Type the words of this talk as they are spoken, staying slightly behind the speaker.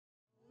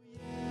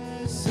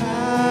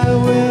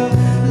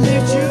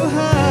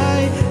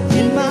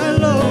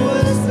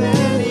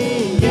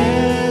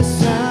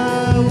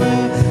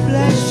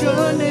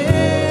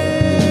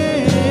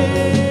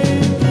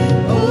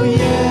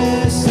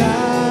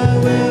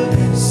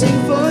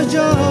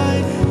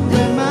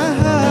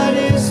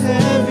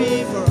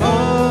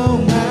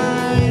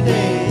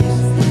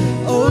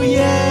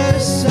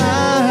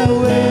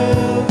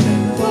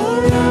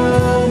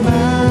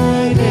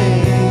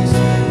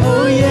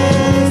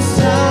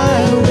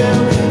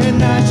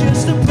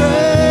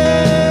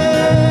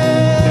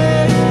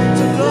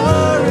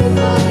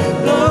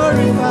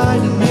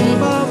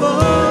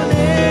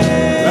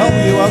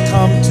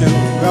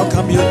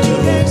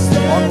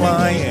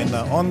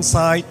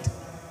inside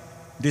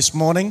this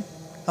morning?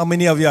 How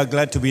many of you are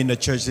glad to be in the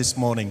church this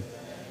morning?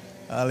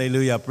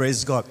 Hallelujah,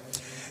 praise God.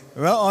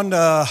 Well, on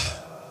the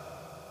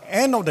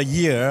end of the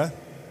year,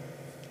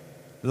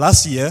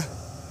 last year,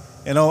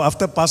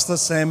 after Pastor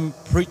Sam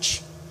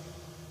preached,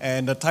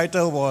 and the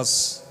title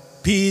was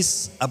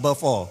Peace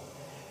Above All.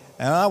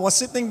 And I was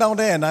sitting down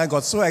there and I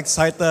got so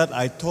excited,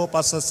 I told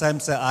Pastor Sam,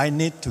 I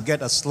need to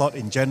get a slot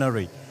in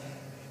January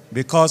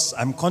because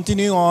I'm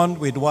continuing on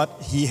with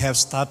what he has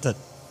started.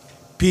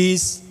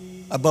 Peace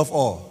above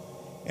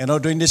all.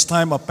 During this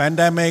time of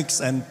pandemics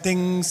and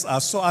things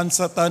are so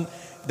uncertain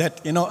that,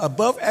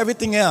 above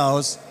everything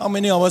else, how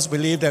many of us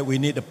believe that we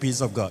need the peace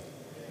of God?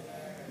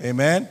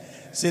 Amen.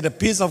 See, the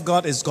peace of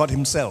God is God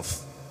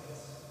Himself.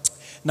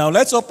 Now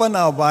let's open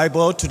our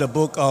Bible to the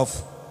book of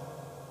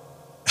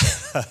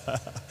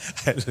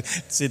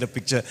see the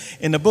picture.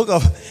 In the book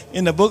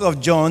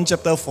of John,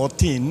 chapter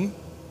 14,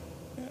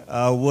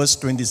 verse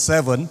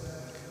 27.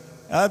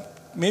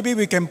 Maybe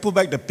we can put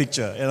back the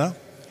picture,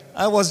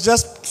 I was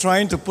just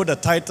trying to put a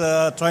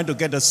title, trying to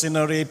get the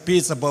scenery,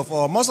 peace above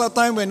all. Most of the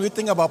time when we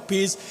think about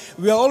peace,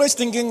 we are always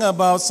thinking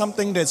about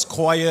something that's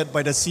quiet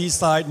by the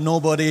seaside,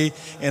 nobody,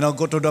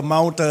 go to the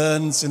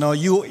mountains,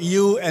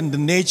 you and the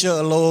nature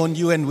alone,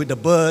 you and with the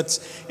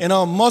birds.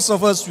 Most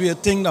of us, we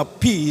think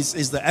of peace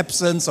is the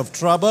absence of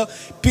trouble.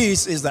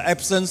 Peace is the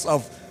absence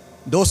of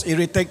those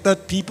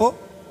irritated people,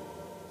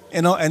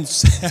 and,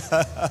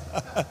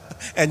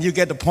 and you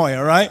get the point,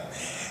 all right?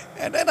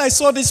 And then I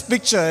saw this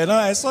picture,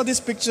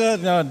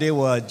 they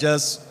were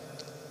just,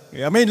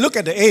 look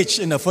at the age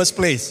in the first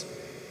place.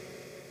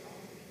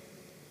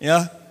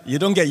 Yeah, you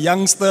don't get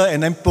youngster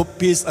and then put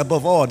peace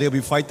above all. They'll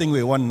be fighting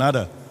with one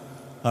another.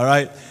 All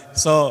right,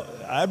 so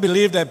I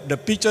believe that the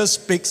picture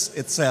speaks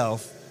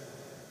itself.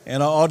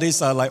 All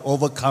these are like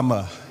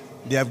overcomer.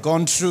 They have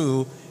gone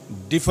through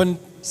different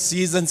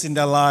seasons in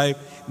their life,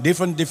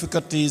 different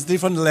difficulties,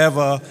 different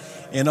level,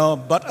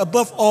 but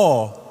above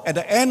all, at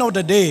the end of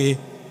the day,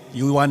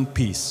 you want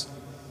peace.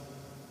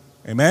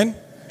 Amen?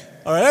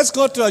 All right, let's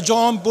go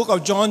to book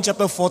of John,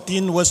 chapter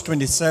 14, verse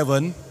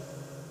 27.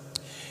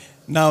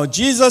 Now,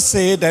 Jesus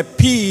said that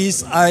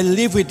peace I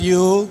leave with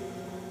you,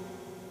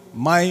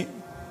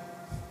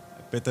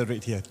 better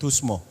read here, too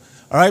small.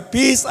 All right,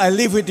 peace I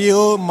leave with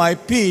you, my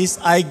peace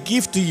I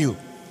give to you.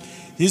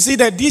 You see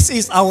that this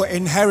is our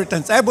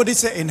inheritance. Everybody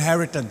say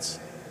inheritance.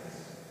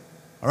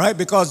 All right,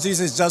 because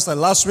this is just the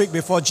last week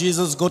before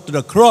Jesus go to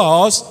the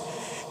cross,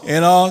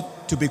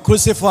 to be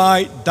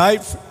crucified,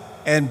 died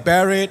and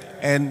buried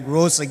and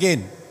rose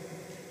again.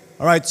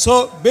 All right,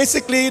 so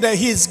basically that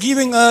He is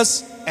giving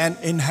us an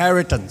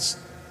inheritance.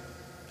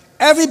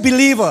 Every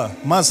believer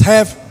must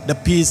have the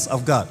peace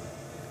of God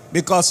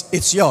because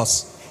it's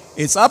yours.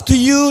 It's up to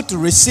you to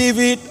receive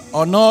it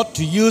or not,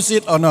 to use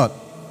it or not.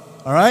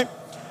 All right?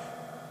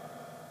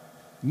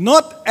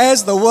 Not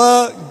as the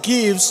world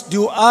gives,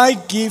 do I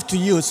give to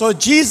you. So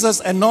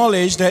Jesus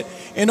acknowledged that,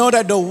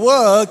 that the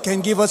world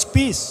can give us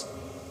peace.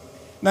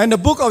 Now in the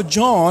book of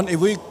John, if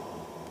we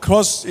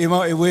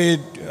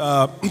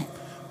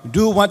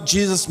do what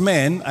Jesus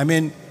meant,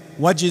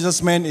 what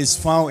Jesus meant is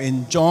found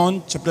in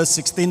John chapter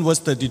 16, verse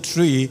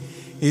 33.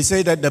 He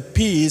said that the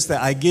peace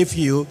that I give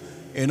you,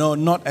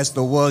 not as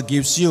the world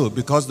gives you,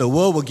 because the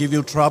world will give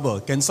you trouble.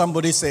 Can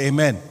somebody say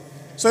amen?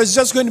 So it's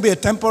just going to be a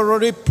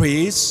temporary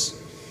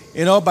peace,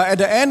 but at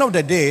the end of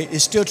the day,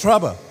 it's still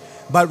trouble.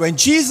 But when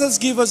Jesus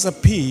gives us a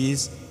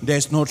peace,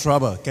 there's no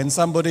trouble. Can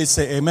somebody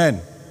say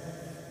amen?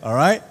 All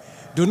right?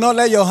 Do not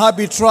let your heart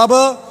be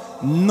troubled,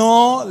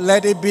 nor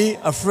let it be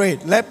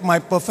afraid. Let my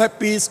perfect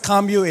peace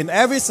calm you in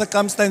every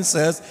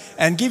circumstances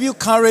and give you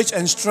courage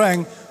and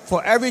strength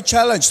for every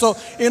challenge. So,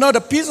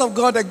 the peace of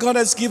God that God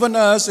has given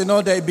us,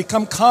 that it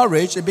becomes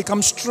courage, it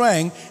becomes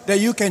strength, that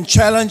you can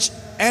challenge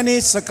any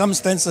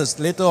circumstances.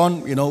 Later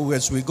on,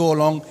 as we go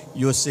along,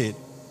 you'll see it.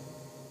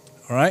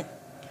 All right?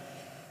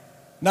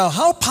 Now,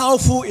 how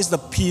powerful is the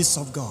peace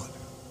of God?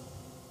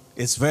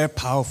 It's very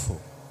powerful.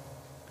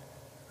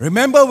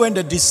 Remember when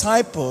the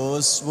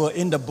disciples were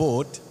in the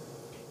boat,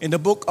 in the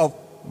book of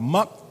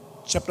Mark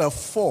chapter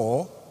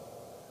 4,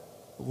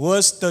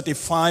 verse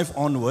 35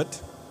 onward,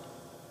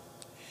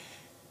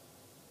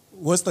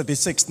 verse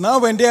 36. Now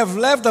when they have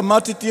left the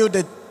multitude,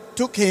 they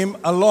took Him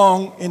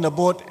along in the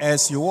boat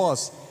as He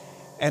was.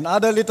 And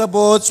other little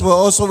boats were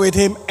also with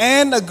Him,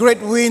 and a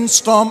great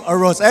windstorm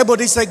arose.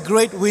 Everybody say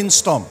great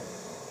windstorm.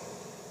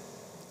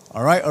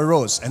 All right,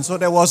 arose. And so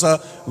there was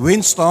a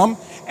windstorm,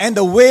 and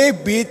the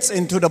wave beats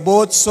into the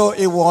boat, so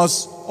it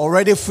was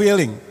already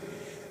filling.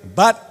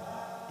 But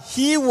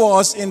He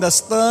was in the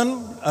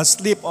stern,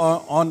 asleep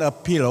on a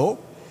pillow.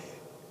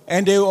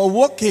 And they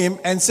awoke Him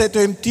and said to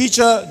Him,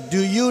 Teacher,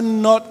 do you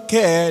not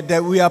care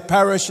that we are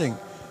perishing?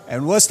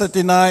 And verse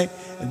 39,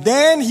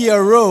 then He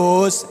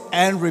arose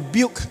and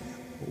rebuked.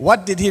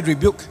 What did He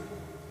rebuke?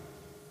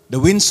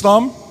 The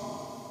windstorm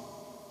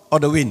or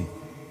the wind?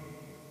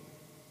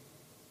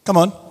 Come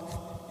on.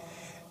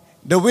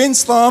 The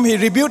windstorm, He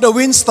rebuked the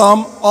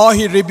windstorm or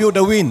He rebuked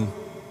the wind?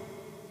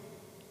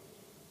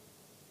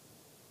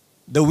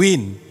 The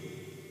wind,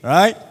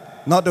 right?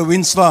 Not the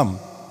windstorm.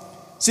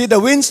 See,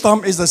 the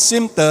windstorm is a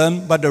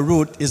symptom, but the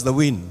root is the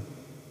wind.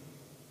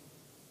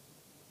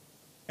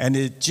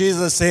 And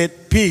Jesus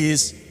said,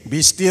 peace,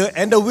 be still,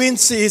 and the wind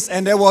ceased,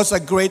 and there was a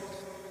great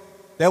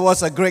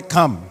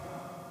calm.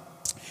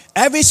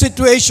 Every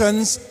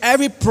situation,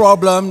 every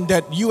problem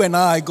that you and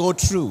I go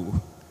through,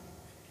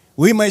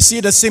 we may see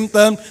the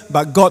symptom,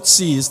 but God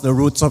sees the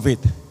roots of it.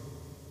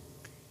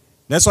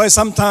 That's why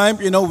sometimes,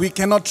 we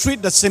cannot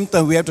treat the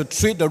symptom, we have to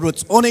treat the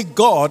roots. Only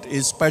God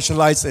is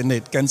specialized in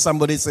it. Can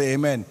somebody say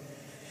amen?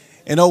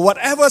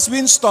 Whatever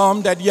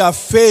windstorm that you are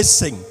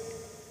facing,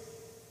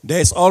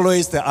 there's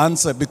always the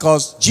answer,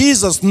 because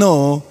Jesus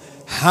knows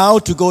how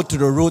to go to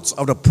the roots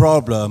of the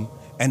problem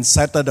and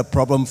settle the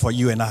problem for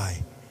you and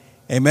I.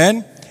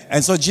 Amen?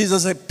 And so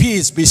Jesus said,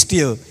 peace, be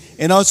still.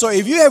 So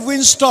if you have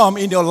windstorm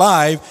in your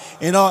life,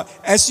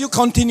 as you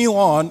continue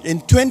on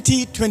in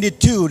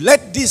 2022,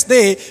 let this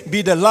day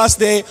be the last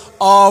day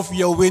of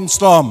your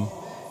windstorm.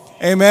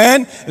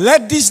 Amen?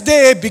 Let this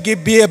day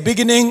be a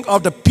beginning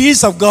of the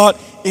peace of God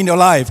in your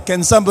life.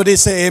 Can somebody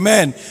say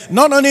amen?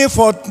 Not only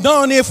for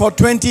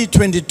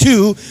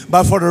 2022,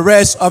 but for the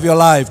rest of your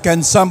life.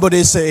 Can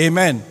somebody say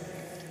amen?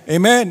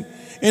 Amen.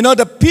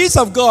 The peace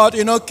of God,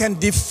 can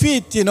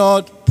defeat,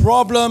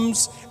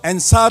 problems,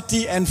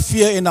 anxiety, and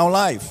fear in our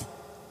life.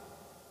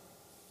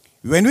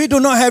 When we do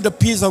not have the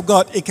peace of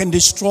God, it can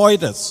destroy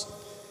us.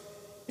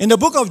 In the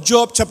book of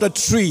Job, chapter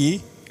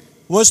 3,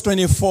 verse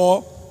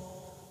 24,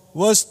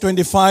 verse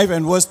 25,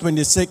 and verse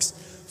 26,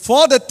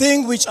 for the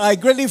thing which I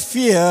greatly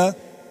fear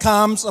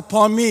comes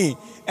upon me,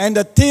 and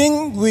the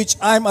thing which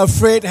I am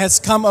afraid has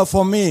come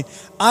upon me.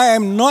 I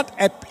am not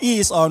at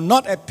ease or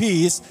not at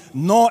peace,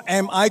 nor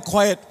am I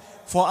quiet,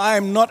 for I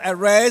am not at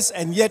rest,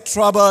 and yet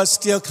trouble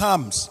still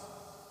comes.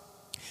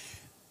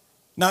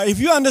 Now,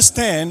 if you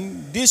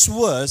understand this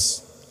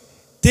verse,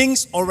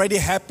 things already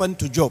happened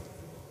to Job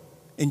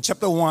in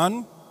chapter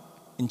 1,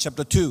 in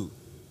chapter 2.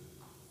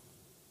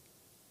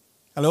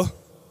 Hello?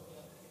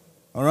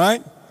 All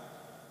right?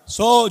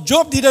 So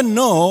Job didn't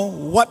know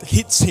what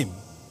hits him.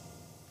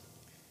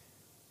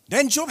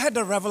 Then Job had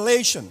the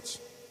revelations.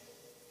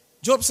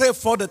 Job said,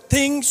 for the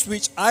things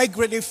which I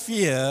greatly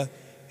fear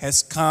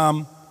has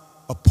come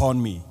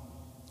upon me.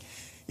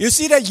 You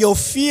see that your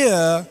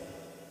fear,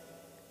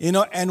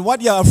 and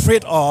what you're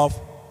afraid of,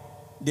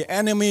 the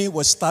enemy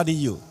will study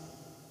you.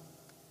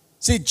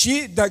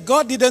 See, that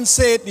God didn't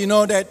say,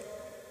 that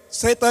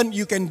Satan,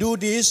 you can do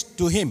this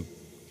to him.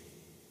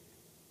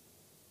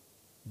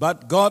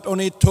 But God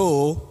only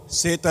told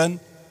Satan,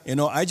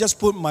 I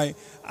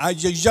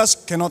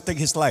just cannot take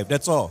his life.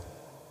 That's all.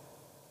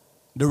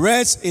 The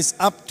rest is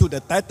up to the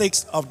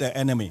tactics of the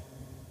enemy.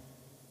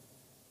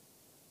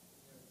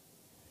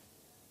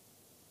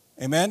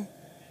 Amen?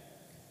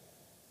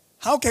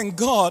 How can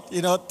God,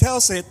 tell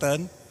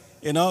Satan,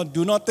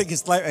 do not take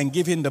his life and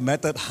give him the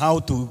method how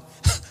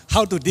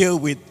to deal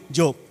with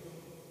Job?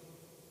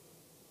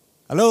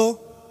 Hello?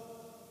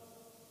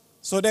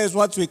 So that is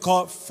what we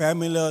call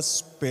familiar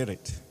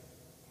spirit.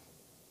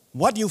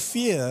 What you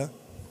fear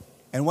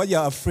and what you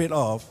are afraid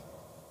of,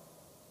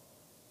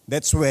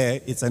 that's where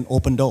it's an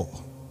open door.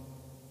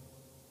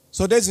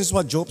 So this is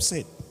what Job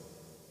said.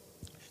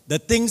 The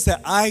things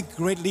that I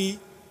greatly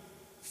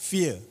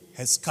fear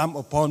has come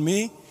upon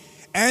me,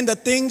 and the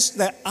things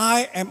that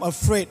I am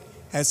afraid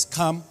has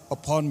come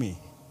upon me.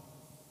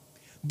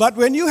 But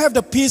when you have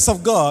the peace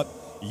of God,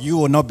 you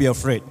will not be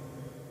afraid.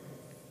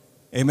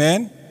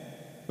 Amen?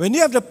 When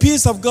you have the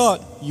peace of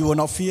God, you will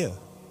not fear.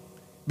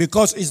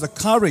 Because it's the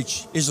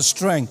courage, it's the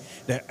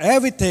strength that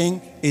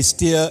everything is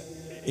still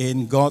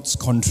in God's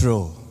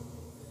control.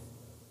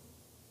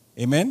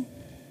 Amen?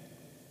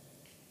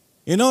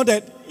 You know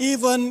that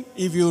even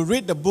if you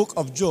read the book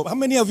of Job, how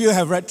many of you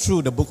have read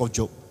through the book of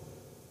Job?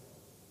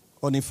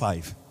 Only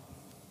 5.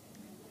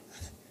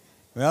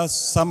 Well,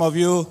 some of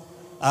you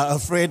are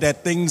afraid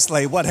that things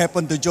like what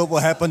happened to Job will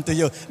happen to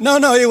you. No,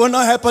 it will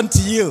not happen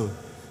to you.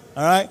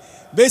 All right?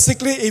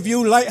 Basically, if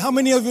you like, how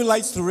many of you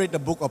like to read the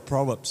book of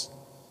Proverbs?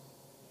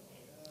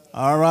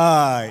 All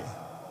right.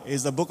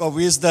 It's the book of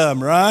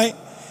wisdom, right?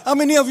 How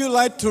many of you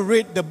like to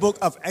read the book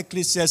of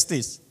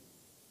Ecclesiastes?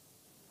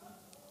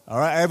 All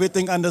right,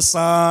 everything under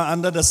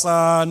the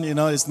sun,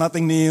 it's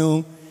nothing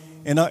new.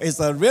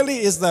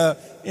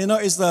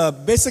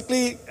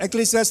 Basically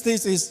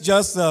Ecclesiastes is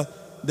just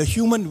the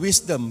human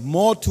wisdom,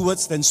 more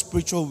towards than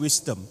spiritual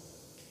wisdom.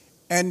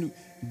 And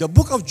the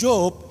book of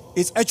Job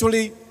is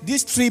actually,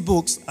 these 3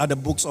 books are the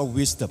books of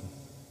wisdom.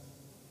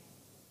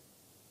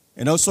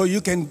 So you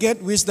can get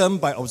wisdom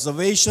by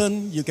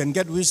observation, you can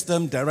get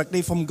wisdom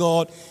directly from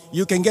God,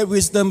 you can get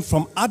wisdom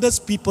from other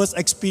people's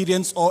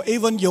experience, or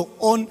even your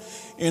own,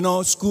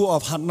 school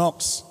of hard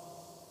knocks,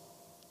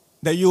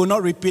 that you will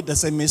not repeat the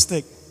same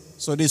mistake.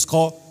 So this is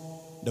called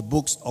the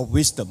books of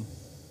wisdom.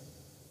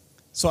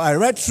 So I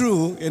read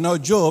through,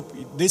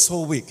 Job this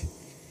whole week.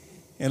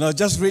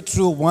 Just read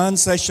through one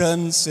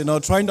sessions,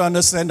 trying to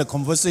understand the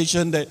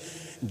conversation that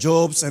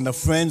Job's and the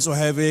friends were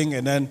having.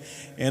 And then,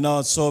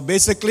 so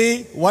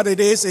basically what it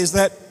is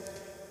that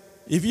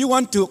if you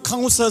want to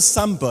counsel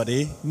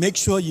somebody, make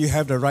sure you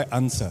have the right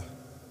answer.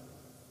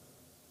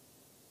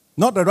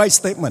 Not the right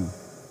statement.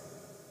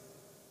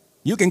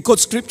 You can quote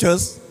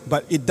scriptures,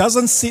 but it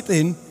doesn't sit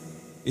in.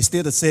 It's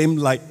still the same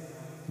like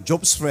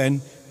Job's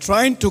friend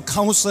trying to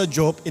counsel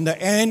Job. In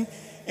the end,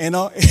 in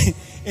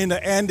the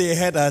end, they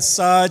had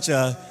such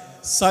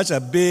a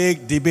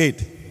big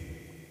debate.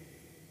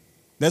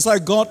 That's why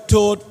God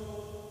told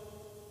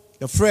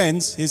the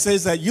friends, He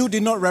says that you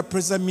did not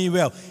represent me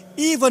well.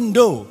 Even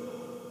though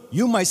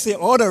you might say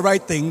all the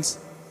right things,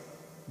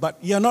 but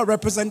you're not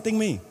representing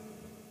me.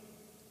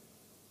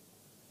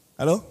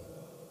 Hello?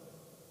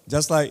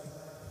 Just like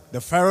the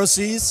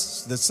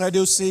Pharisees, the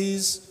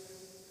Sadducees.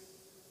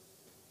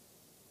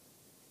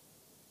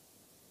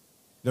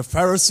 The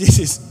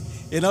Pharisees,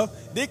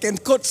 they can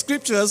quote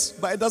scriptures,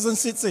 but it doesn't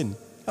sit in.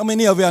 How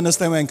many of you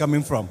understand where I'm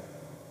coming from?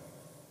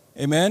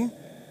 Amen?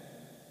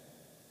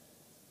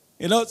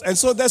 And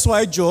so that's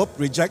why Job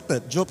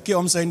rejected. Job kept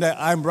on saying that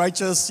I'm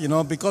righteous,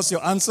 because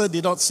your answer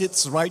did not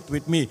sit right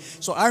with me.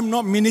 So I'm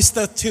not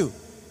ministered to.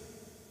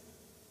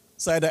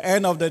 So at the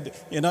end of the,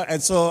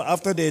 and so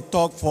after they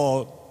talked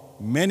for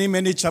many,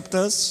 many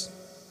chapters,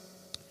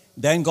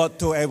 then God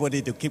told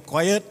everybody to keep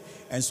quiet.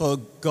 And so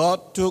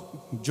God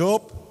took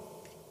Job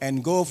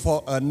and go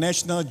for a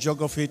National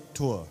Geographic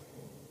tour.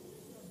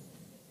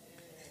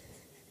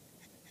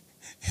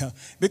 Yeah.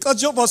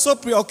 Because Job was so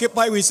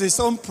preoccupied with his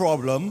own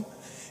problem,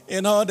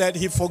 that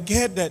he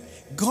forget that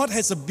God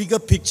has a bigger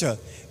picture.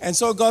 And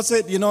so God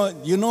said,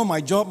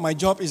 my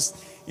job is,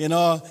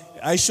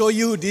 I show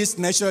you this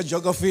National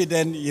Geography,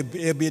 then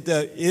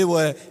it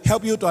will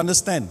help you to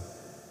understand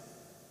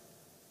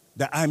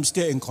that I'm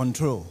still in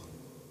control.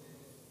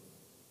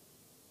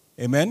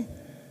 Amen?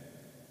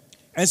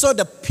 And so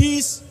the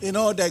peace,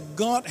 that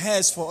God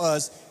has for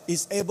us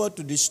is able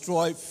to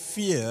destroy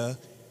fear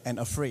and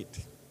afraid.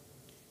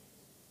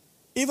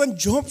 Even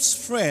Job's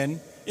friend,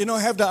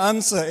 have the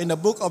answer in the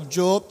book of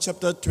Job,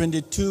 chapter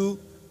 22,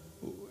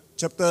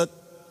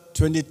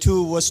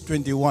 verse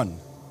 21.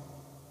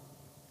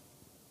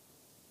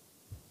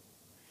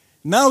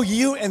 Now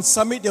you and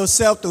submit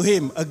yourself to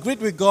Him, agree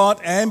with God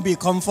and be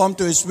conformed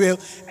to His will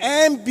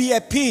and be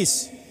at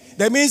peace.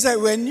 That means that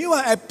when you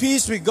are at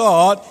peace with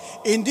God,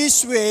 in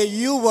this way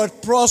you will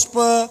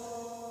prosper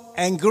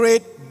and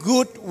great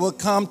good will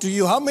come to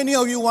you. How many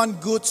of you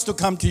want goods to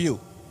come to you?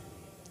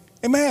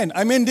 Amen.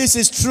 I mean, this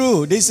is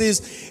true. This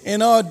is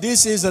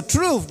a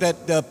truth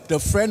that the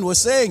friend was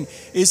saying.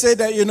 He said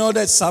that,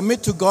 that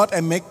submit to God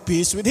and make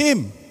peace with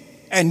Him,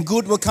 and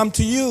good will come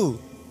to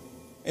you.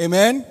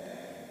 Amen.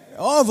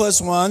 All of us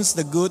wants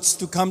the goods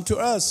to come to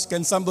us.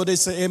 Can somebody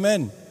say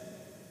amen?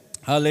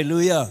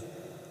 Hallelujah.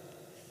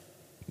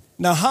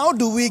 Now, how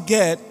do we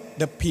get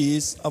the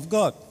peace of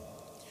God?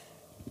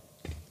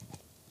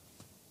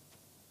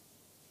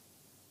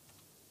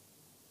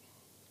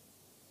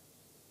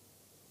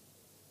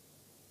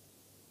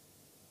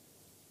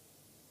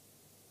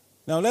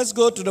 Now let's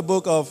go to the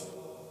book of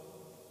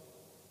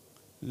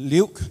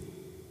Luke.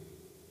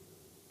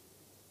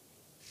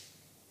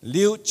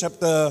 Luke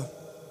chapter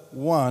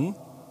 1.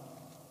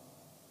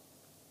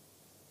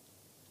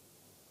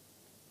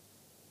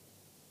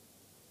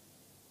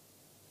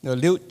 No,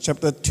 Luke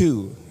chapter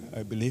 2,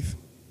 I believe.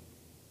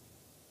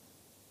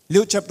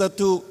 Luke chapter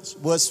 2,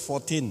 verse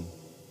 14.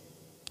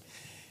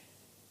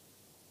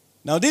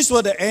 Now these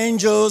were the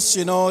angels,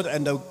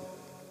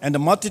 and the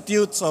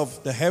multitudes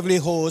of the heavenly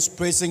hosts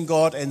praising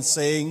God and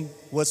saying,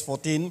 verse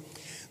 14,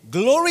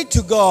 glory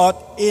to God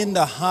in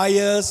the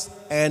highest,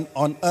 and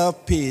on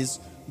earth peace,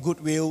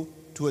 goodwill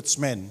towards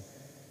men.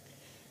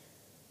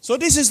 So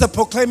this is the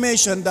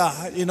proclamation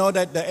that,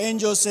 that the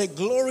angels say,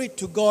 glory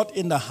to God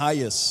in the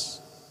highest.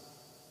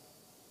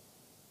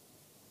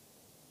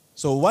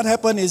 So what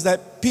happened is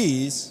that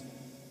peace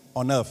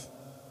on earth.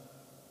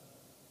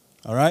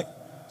 All right?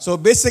 So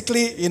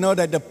basically,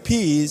 that the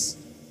peace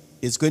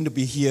is going to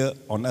be here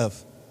on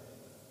earth.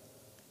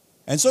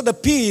 And so the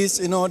peace,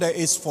 that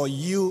is for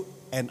you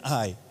and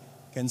I.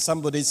 Can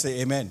somebody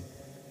say amen?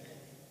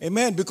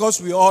 Amen,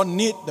 because we all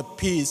need the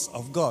peace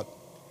of God.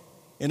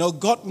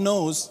 God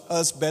knows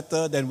us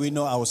better than we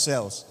know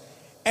ourselves.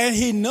 And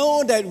He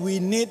knows that we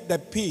need the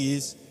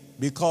peace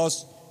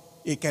because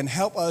it can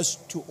help us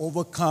to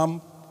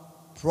overcome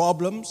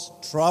problems,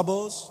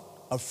 troubles,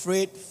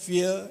 afraid,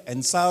 fear,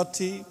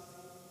 anxiety,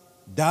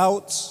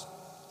 doubts,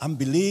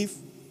 unbelief.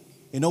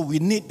 We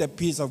need the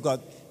peace of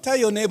God. Tell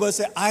your neighbor,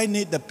 say, I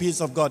need the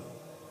peace of God.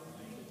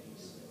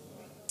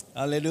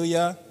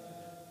 Hallelujah.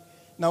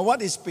 Now,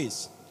 what is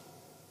peace?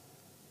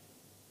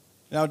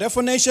 Now,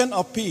 definition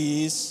of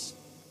peace,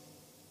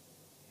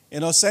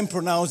 some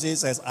pronounce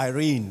it as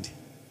Irene,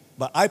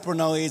 but I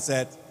pronounce it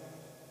as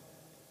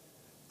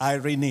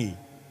Irene.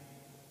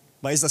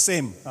 But it's the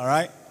same, all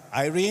right?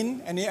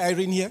 Irene, any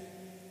Irene here?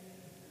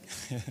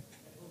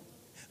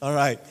 All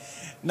right.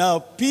 Now,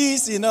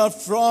 peace,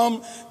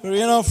 from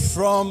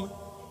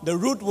the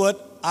root word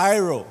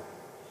iro.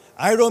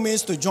 Iro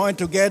means to join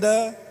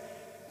together,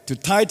 to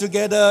tie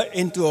together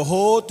into a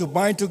whole, to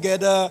bind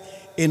together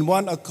in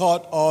one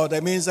accord, or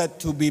that means that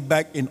to be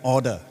back in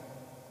order.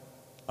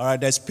 All right,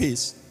 that's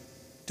peace,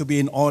 to be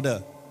in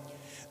order.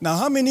 Now,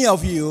 how many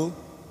of you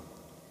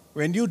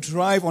When you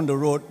drive on the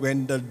road,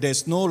 when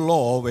there's no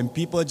law, when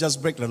people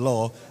just break the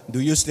law, do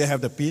you still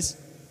have the peace?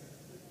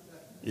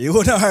 You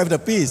would not have the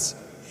peace.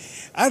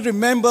 I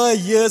remember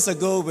years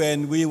ago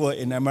when we were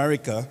in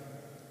America.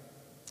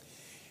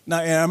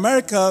 Now in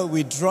America,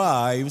 we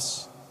drive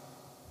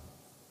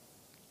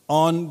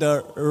on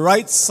the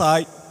right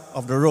side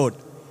of the road,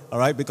 all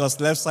right,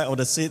 because left side of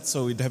the seat,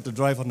 so we'd have to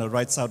drive on the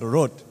right side of the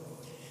road.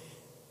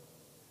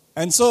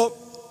 And so,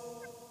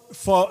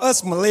 for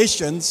us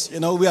Malaysians,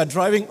 we are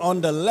driving on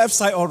the left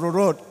side of the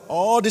road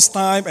all this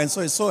time, and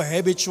so it's so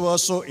habitual,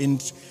 so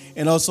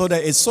so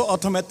that it's so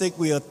automatic.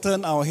 We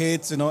turn our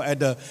heads,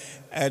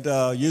 at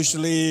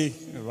usually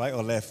right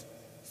or left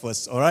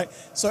first. All right.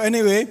 So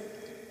anyway,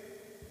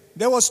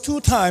 there was 2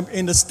 times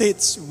in the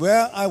States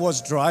where I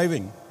was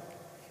driving.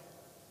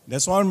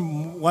 There's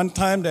one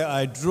time that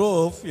I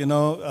drove,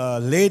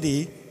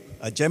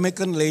 a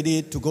Jamaican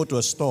lady, to go to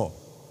a store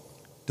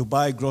to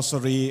buy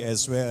grocery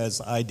as well as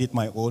I did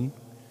my own.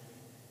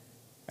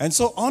 And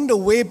so on the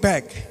way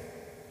back,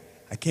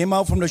 I came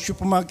out from the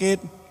supermarket,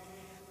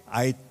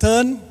 I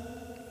turned,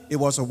 it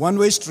was a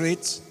one-way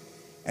street,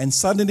 and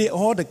suddenly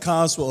all the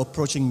cars were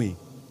approaching me.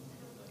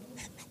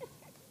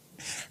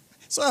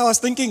 So I was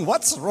thinking,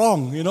 what's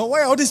wrong?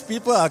 Why all these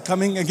people are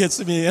coming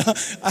against me?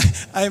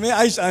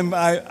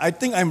 I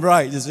think I'm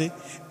right, you see.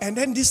 And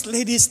then this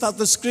lady started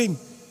to scream.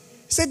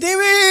 She said,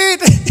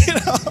 David,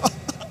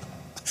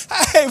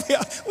 hey,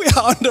 we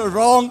are on the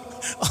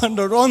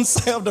wrong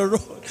side of the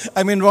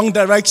road. Wrong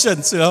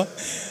directions, So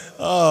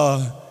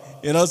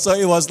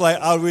it was like,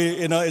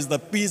 is the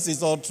peace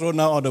is all thrown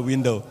out of the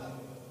window.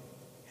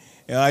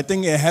 I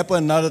think it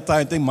happened another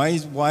time. I think my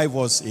wife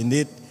was in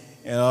it.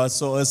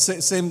 So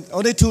same,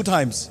 only 2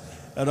 times.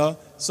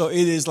 So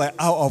it is like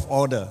out of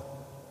order.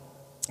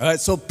 All right.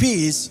 So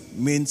peace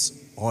means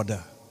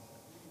order.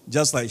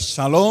 Just like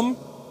shalom,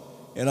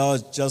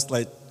 just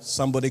like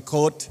somebody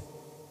quote,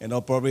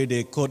 probably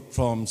they quote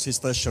from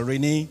Sister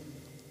Sharini.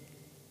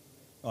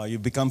 You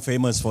become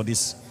famous for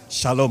this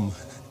shalom.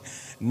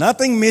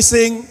 Nothing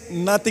missing,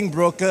 nothing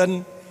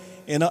broken,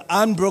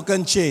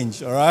 unbroken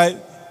change. All right.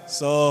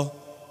 So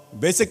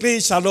basically,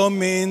 shalom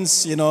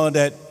means,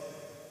 that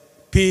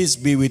peace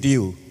be with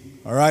you.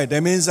 All right.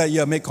 That means that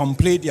you are made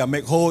complete, you are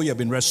made whole, you have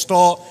been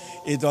restored.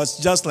 It was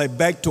just like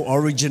back to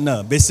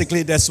original.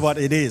 Basically, that's what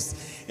it is.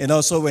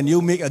 So when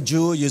you meet a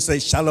Jew, you say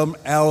Shalom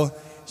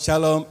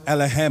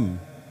Aleichem.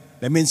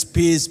 That means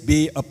peace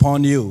be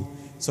upon you.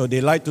 So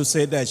they like to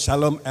say that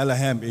Shalom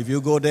Aleichem. If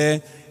you go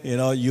there,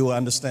 you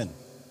understand.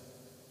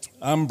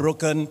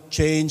 Unbroken,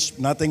 change,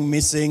 nothing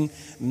missing,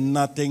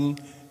 nothing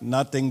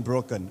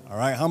broken. All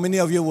right. How many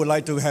of you would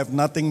like to have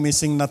nothing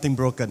missing, nothing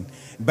broken?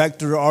 Back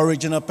to the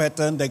original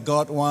pattern that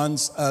God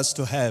wants us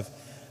to have.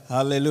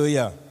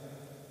 Hallelujah.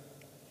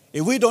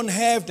 If we don't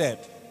have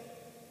that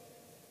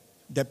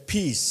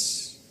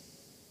peace,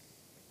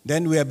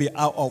 then we'll be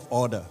out of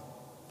order.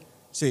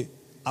 See,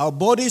 our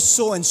body,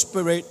 soul, and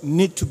spirit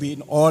need to be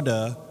in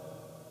order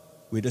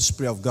with the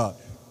Spirit of God.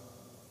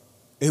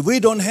 If we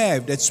don't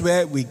have, that's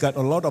where we got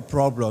a lot of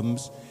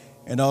problems.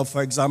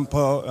 For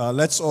example,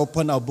 let's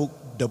open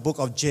the book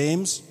of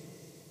James.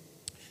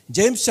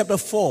 James chapter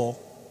 4,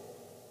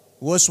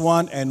 verse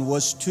 1 and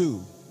verse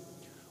 2.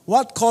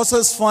 What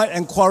causes fight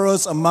and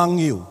quarrels among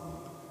you?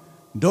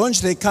 Don't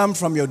they come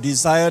from your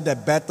desire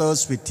that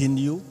battles within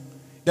you?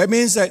 That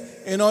means that,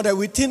 that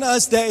within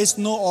us there is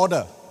no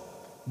order.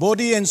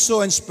 Body and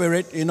soul and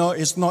spirit,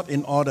 is not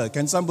in order.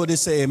 Can somebody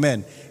say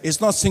amen? It's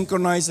not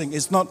synchronizing.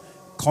 It's not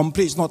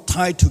complete. It's not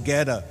tied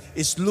together.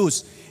 It's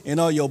loose.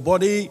 Your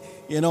body,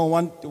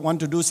 want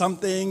to do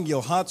something.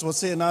 Your heart will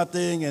say another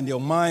thing, and your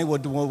mind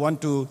would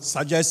want to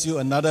suggest you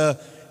another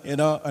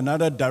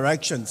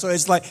direction. So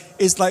it's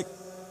like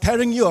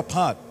tearing you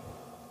apart.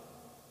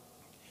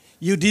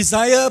 You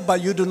desire, but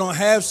you do not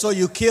have, so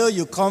you kill,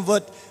 you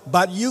convert,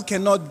 but you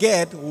cannot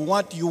get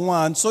what you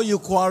want, so you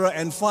quarrel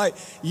and fight.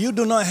 You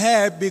do not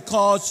have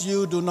because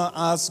you do not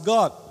ask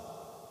God.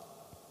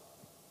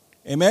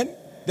 Amen?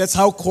 That's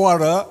how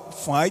quarrel,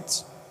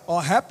 fights,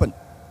 all happen.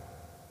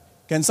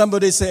 Can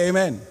somebody say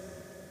amen?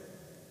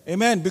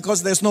 Amen,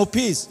 because there's no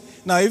peace.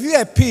 Now, if you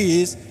have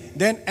peace,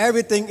 then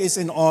everything is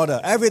in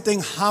order. Everything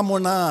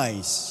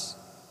harmonizes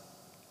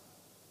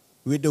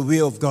with the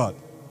will of God.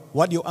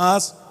 What you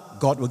ask,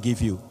 God will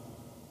give you.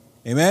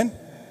 Amen?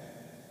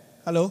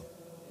 Hello?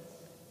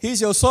 He's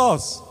your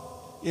source.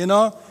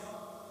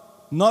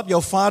 Not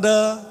your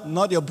father,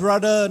 not your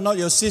brother, not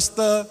your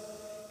sister,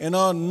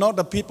 not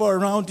the people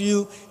around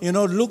you.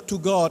 Look to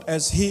God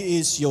as He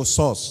is your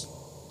source.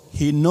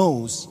 He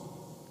knows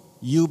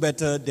you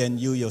better than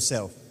you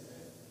yourself.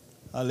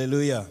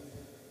 Hallelujah.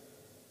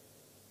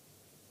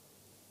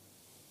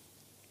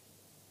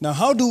 Now,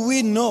 how do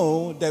we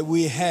know that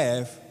we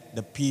have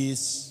the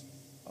peace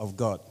of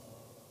God?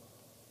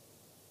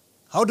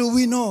 How do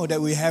we know that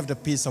we have the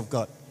peace of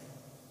God?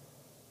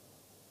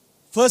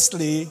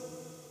 Firstly,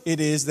 it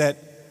is that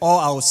all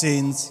our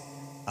sins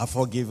are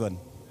forgiven.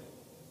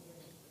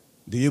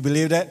 Do you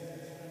believe that?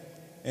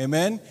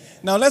 Amen.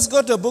 Now let's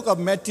go to the book of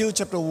Matthew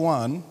chapter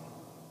 1,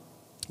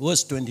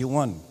 verse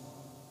 21.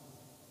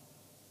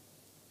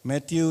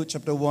 Matthew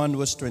chapter 1,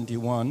 verse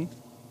 21.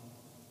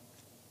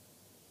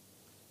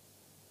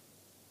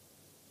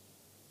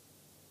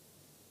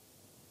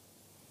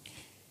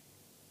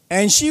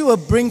 And she will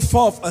bring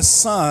forth a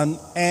son,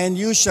 and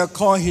you shall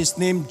call his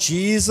name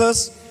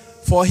Jesus,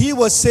 for he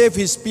will save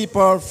his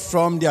people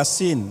from their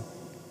sin.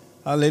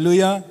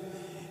 Hallelujah.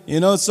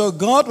 So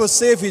God will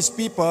save his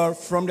people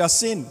from their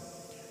sin.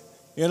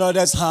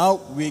 That's how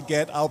we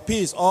get our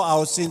peace. All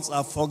our sins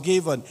are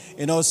forgiven.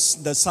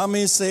 The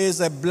psalmist says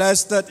that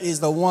blessed is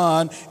the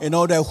one,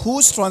 that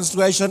whose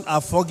transgressions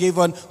are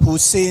forgiven,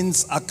 whose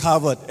sins are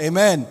covered.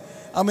 Amen.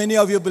 How many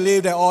of you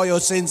believe that all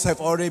your sins have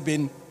already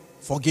been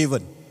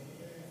forgiven?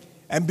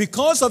 And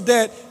because of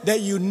that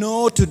you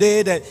know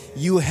today that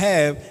you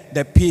have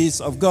the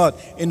peace of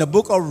God. In the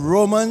book of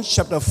Romans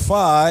chapter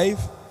 5,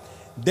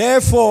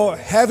 therefore,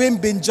 having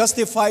been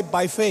justified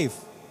by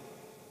faith.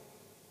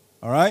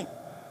 All right?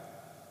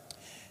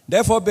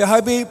 Therefore,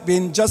 having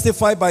been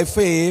justified by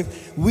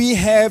faith, we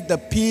have the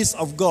peace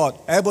of God.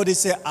 Everybody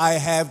say, I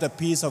have the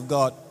peace of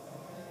God.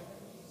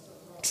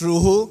 Through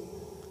who?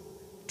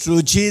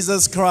 Through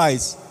Jesus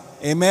Christ.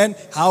 Amen.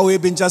 How we've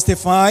been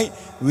justified?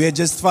 We are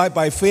justified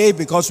by faith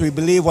because we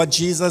believe what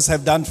Jesus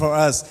have done for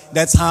us.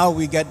 That's how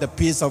we get the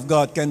peace of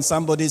God. Can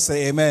somebody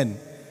say amen?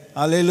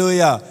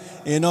 Hallelujah.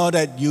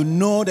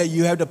 That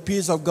you have the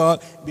peace of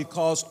God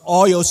because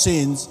all your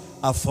sins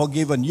are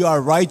forgiven. You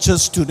are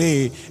righteous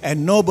today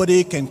and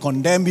nobody can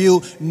condemn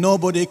you.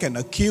 Nobody can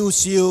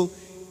accuse you.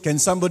 Can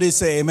somebody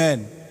say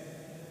amen?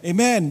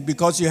 Amen.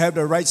 Because you have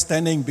the right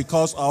standing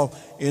because of,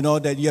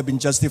 that you have been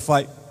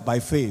justified by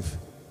faith.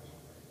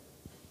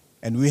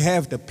 And we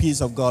have the peace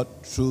of God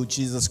through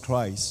Jesus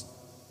Christ.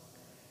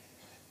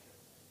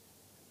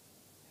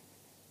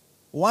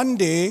 One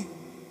day,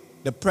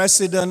 the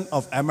President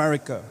of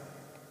America,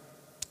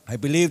 I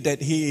believe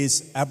that he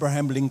is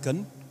Abraham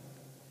Lincoln.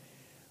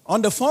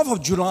 On the 4th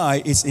of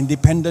July is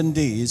Independence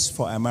Days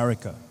for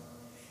America.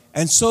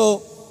 And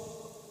so,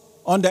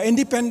 on the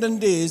Independence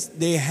Days,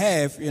 they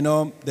have,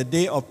 the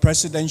day of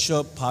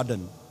presidential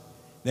pardon.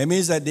 That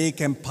means that they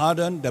can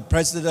pardon, the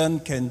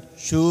president can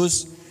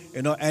choose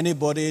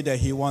anybody that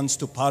he wants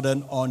to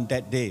pardon on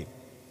that day.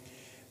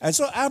 And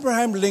so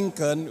Abraham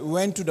Lincoln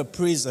went to the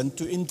prison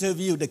to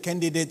interview the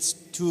candidates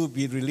to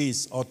be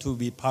released or to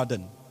be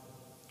pardoned.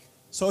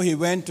 So he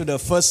went to the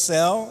first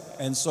cell,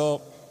 and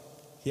so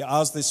he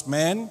asked this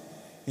man,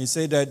 he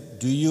said that,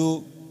 do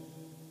you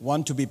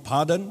want to be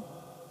pardoned?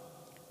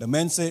 The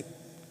man said,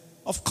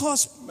 of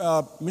course,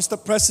 Mr.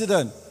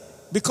 President,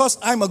 because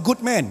I'm a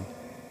good man.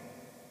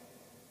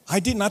 I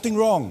did nothing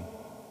wrong,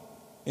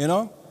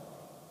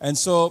 And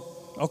so,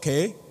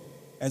 okay.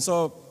 And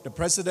so the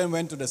president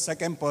went to the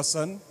second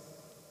person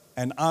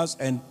and asked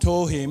and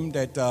told him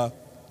that,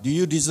 do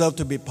you deserve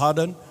to be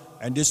pardoned?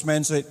 And this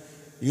man said,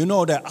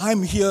 that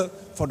I'm here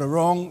for the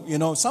wrong,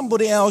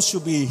 somebody else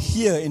should be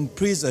here in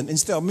prison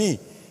instead of me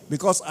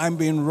because I'm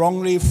being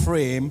wrongly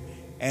framed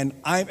and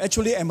I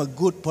actually am a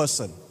good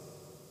person.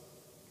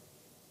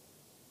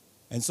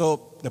 And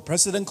so the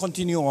president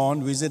continued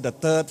on, visit the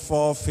third,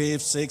 fourth,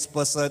 fifth, sixth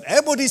person.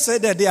 Everybody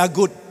said that they are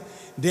good.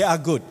 They are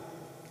good.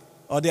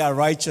 Or they are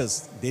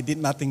righteous. They did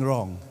nothing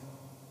wrong.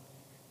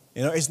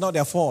 It's not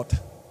their fault.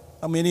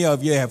 How many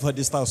of you have heard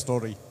this type of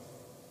story?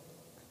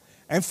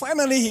 And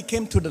finally, he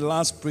came to the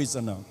last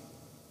prisoner.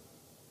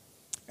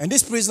 And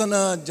this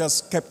prisoner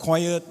just kept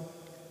quiet,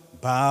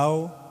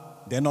 bow,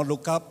 did not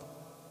look up.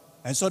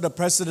 And so the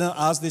president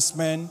asked this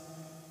man,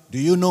 do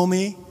you know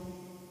me?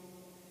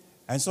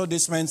 And so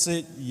this man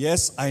said,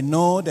 yes, I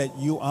know that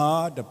you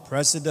are the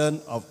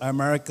president of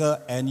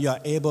America and you are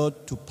able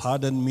to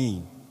pardon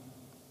me.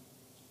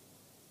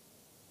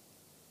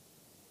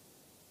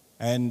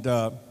 And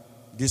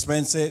this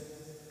man said,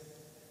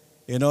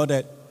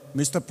 that,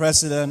 Mr.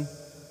 President,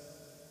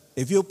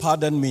 if you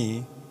pardon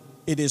me,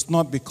 it is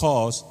not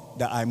because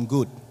that I'm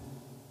good,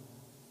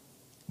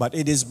 but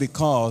it is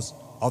because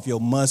of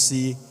your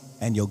mercy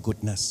and your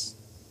goodness.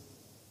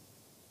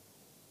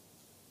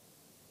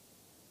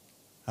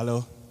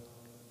 Hello?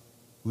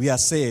 We are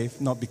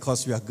saved not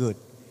because we are good.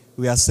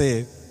 We are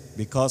saved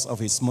because of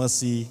His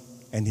mercy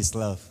and His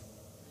love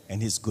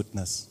and His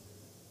goodness.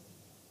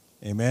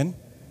 Amen?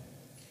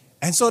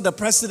 And so the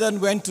president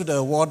went to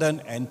the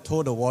warden and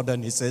told the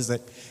warden, he says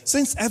that,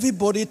 since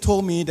everybody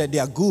told me that they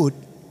are good,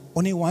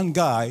 only one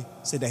guy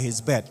said that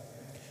he's bad.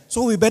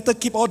 So we better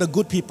keep all the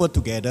good people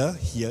together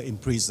here in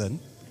prison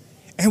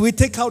and we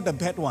take out the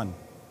bad one.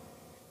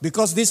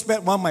 Because this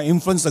bad one might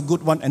influence the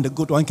good one and the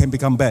good one can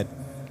become bad.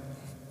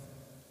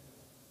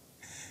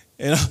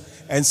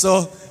 And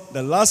so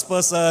the last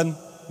person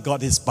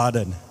got his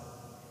pardon.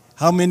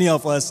 How many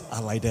of us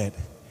are like that?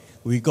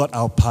 We got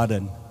our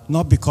pardon,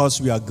 not because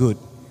we are good,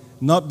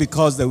 not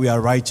because that we are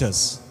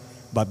righteous,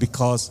 but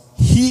because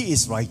He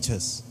is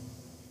righteous.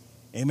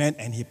 Amen.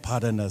 And He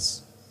pardoned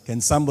us.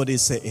 Can somebody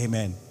say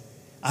amen?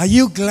 Are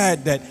you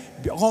glad that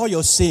all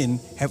your sin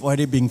have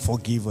already been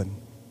forgiven?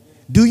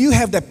 Do you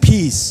have the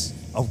peace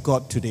of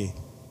God today?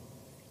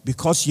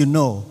 Because you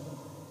know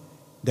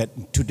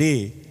that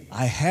today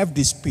I have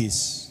this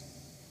peace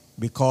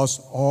because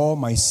all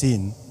my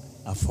sin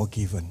are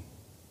forgiven.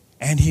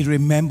 And he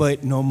remembered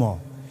it no more.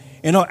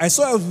 You know, as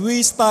soon as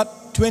we start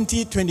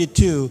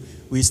 2022,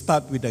 we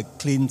start with a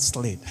clean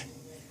slate.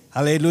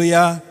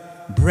 Hallelujah.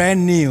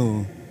 Brand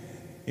new.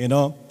 You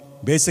know,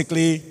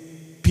 basically,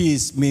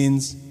 peace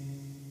means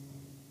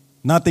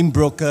nothing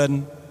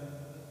broken,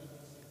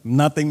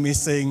 nothing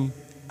missing,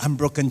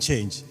 unbroken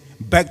change.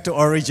 Back to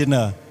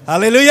original.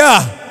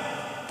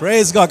 Hallelujah.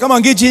 Praise God. Come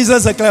on, give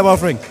Jesus a clap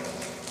offering.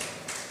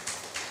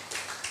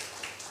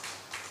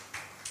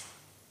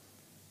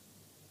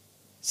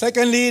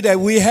 Secondly, that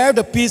we have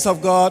the peace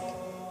of God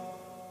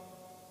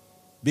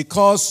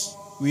because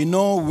we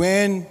know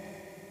when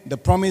the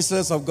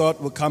promises of God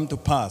will come to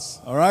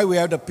pass. All right, we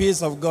have the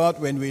peace of God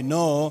when we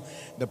know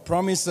the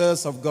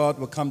promises of God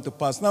will come to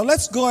pass. Now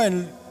let's go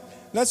to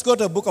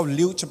the book of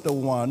Luke chapter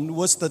 1,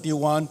 verse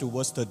 31 to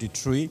verse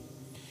 33.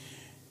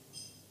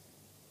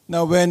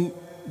 Now when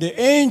the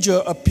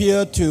angel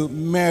appeared to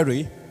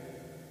Mary,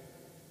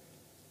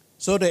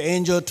 so the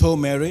angel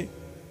told Mary,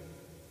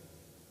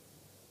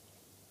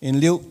 in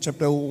Luke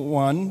chapter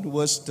 1,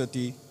 verse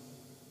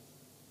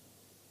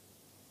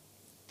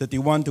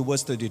 31 to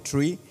verse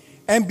 33,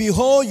 and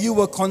behold, you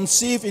will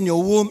conceive in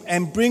your womb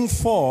and bring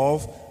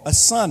forth a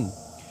son,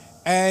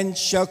 and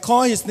shall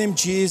call his name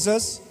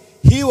Jesus.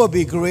 He will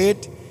be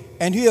great,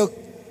 and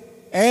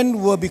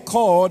will be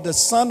called the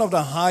Son of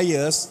the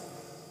Highest,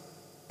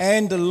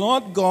 and the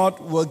Lord God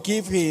will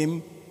give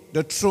him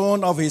the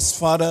throne of his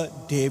father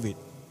David.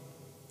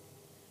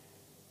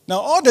 Now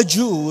all the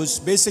Jews,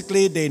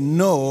 basically they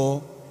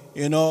know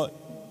the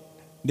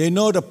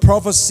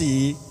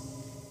prophecy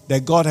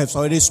that God has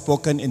already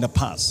spoken in the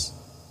past.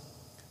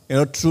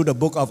 Through the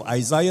book of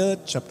Isaiah,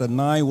 chapter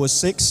 9, verse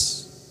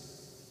 6,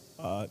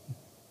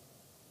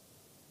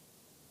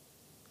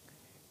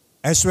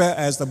 as well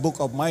as the book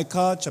of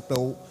Micah,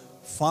 chapter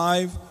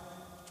 5,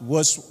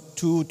 verse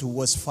 2 to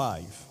verse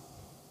 5.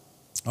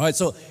 All right,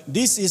 so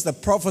this is the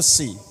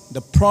prophecy,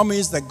 the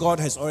promise that God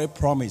has already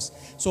promised.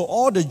 So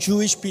all the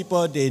Jewish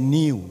people, they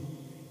knew,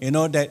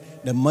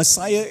 that the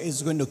Messiah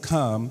is going to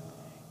come,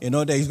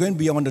 that he's going to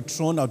be on the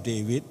throne of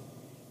David,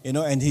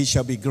 and he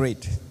shall be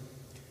great.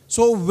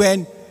 So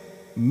when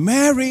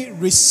Mary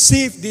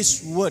received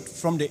this word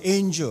from the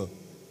angel,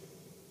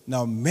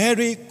 now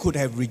Mary could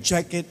have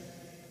rejected.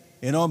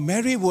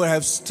 Mary would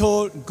have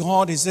told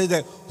God, he said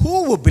that,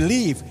 who will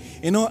believe?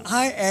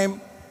 I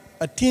am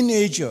a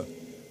teenager,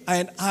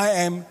 and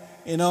I'm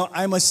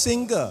a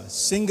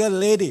single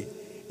lady.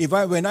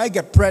 When I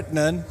get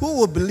pregnant, who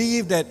will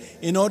believe that,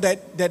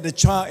 that the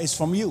child is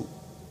from you?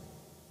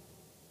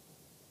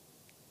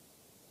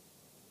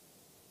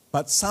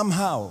 But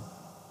somehow,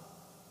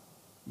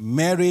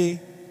 Mary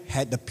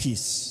had the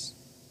peace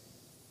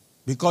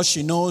because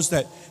she knows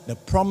that the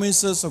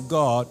promises of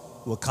God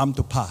will come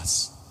to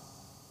pass.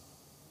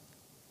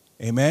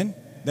 Amen?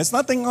 There's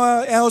nothing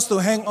else to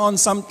hang on.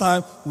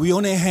 Sometimes we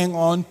only hang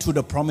on to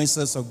the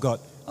promises of God.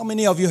 How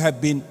many of you have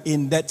been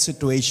in that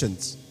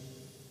situations?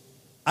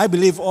 I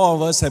believe all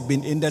of us have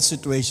been in that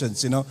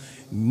situations.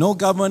 No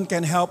government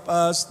can help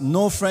us,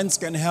 no friends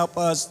can help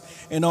us,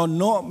 no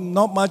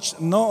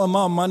amount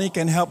of money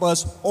can help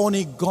us,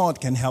 only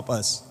God can help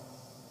us.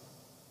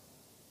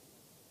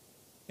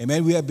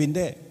 Amen, we have been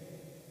there.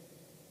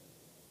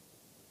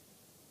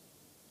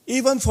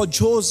 Even for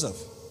Joseph,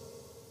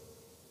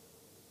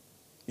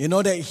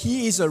 that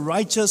he is a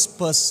righteous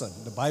person,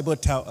 the Bible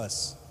tells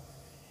us.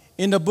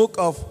 In the book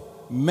of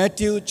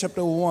Matthew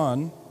chapter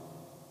 1,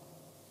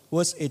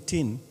 verse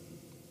 18.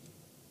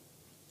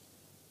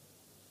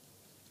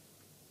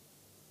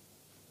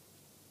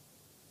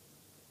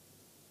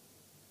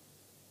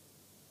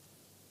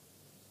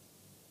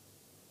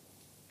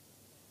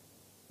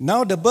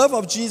 Now the birth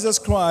of Jesus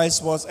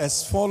Christ was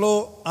as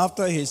follows.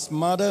 After his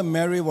mother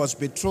Mary was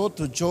betrothed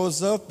to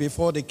Joseph,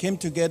 before they came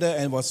together,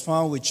 and was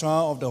found with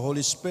child of the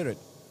Holy Spirit.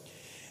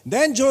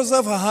 Then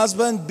Joseph, her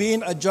husband,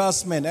 being a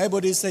just man.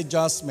 Everybody say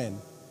just man.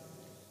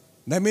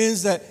 That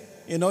means that,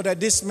 that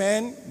this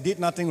man did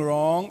nothing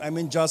wrong.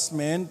 Just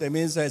man. That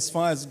means that as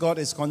far as God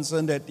is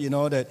concerned, that,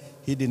 that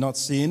he did not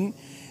sin.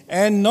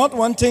 And not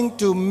wanting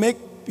to make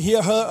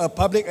her a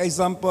public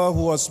example,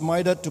 who was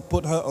minded to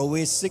put her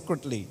away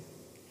secretly.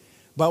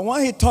 But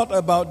while he thought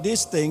about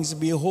these things,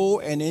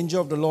 behold, an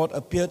angel of the Lord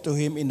appeared to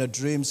him in a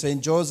dream,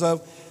 saying,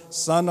 Joseph,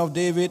 son of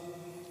David,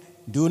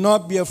 do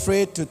not be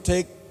afraid to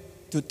take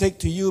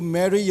to you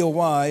Mary your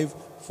wife,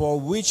 for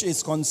which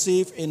is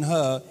conceived in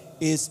her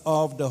is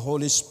of the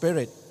Holy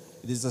Spirit.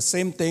 It is the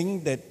same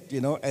thing that,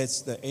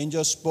 as the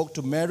angel spoke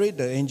to Mary,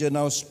 the angel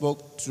now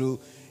spoke to,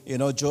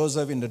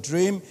 Joseph in the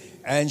dream.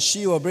 And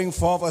she will bring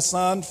forth a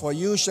son, for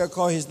you shall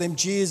call his name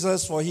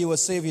Jesus, for he will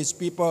save his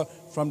people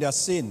from their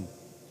sin.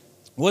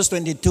 Verse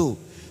 22.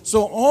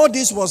 So all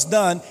this was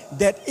done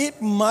that it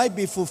might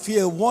be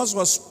fulfilled what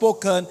was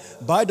spoken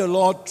by the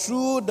Lord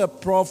through the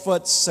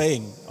prophet,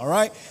 saying. All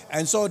right?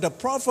 And so the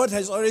prophet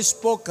has already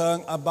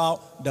spoken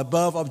about the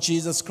birth of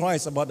Jesus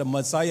Christ, about the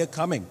Messiah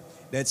coming.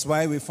 That's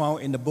why we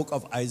found in the book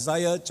of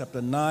Isaiah,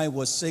 chapter 9,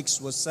 verse 6,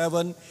 verse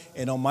 7,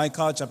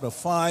 Micah, chapter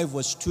 5,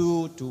 verse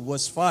 2 to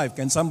verse 5.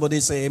 Can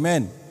somebody say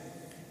amen?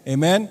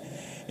 Amen?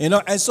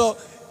 And so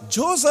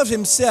Joseph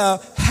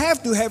himself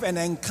have to have an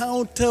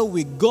encounter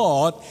with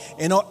God,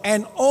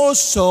 and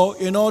also,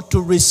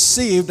 to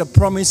receive the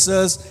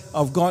promises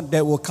of God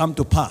that will come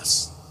to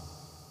pass.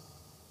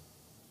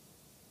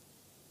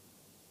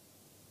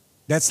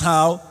 That's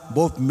how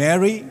both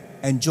Mary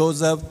and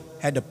Joseph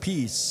had a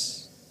peace.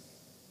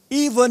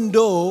 Even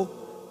though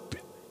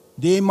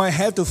they might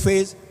have to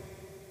face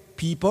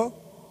people,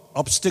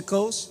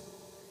 obstacles,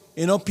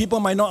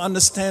 people might not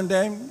understand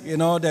them,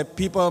 that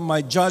people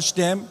might judge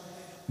them,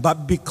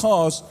 but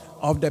because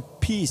of the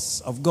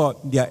peace of God,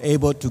 they are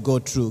able to go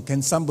through.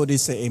 Can somebody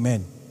say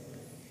amen?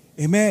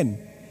 Amen.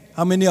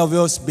 How many of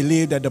us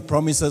believe that the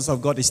promises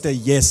of God is still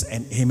yes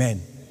and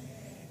amen?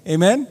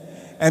 Amen?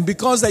 And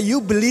because that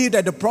you believe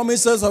that the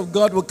promises of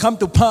God will come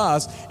to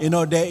pass,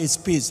 there is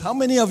peace. How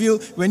many of you,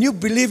 when you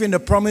believe in the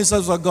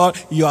promises of God,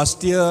 you are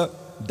still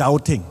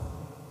doubting?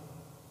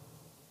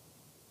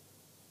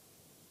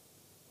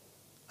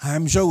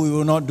 I'm sure we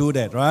will not do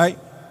that, right?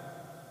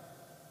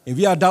 If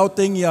you are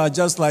doubting, you are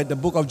just like the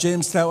book of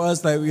James tells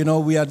us that,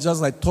 we are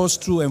just like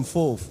tossed through and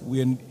forth.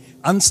 We are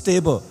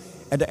unstable.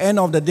 At the end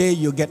of the day,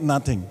 you get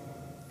nothing.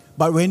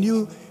 But when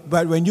you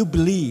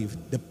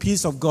believe, the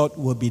peace of God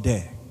will be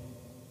there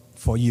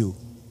for you.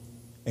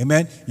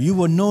 Amen. You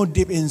will know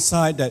deep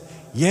inside that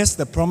yes,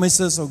 the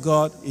promises of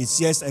God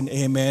is yes and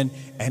amen,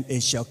 and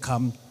it shall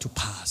come to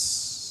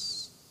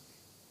pass.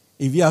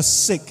 If you are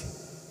sick,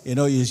 you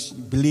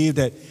believe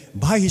that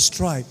by His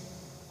stripe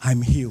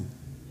I'm healed.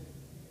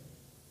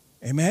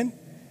 Amen.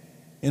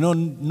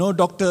 No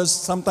doctors,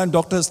 sometimes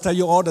doctors tell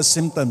you all the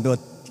symptoms that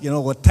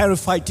will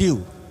terrify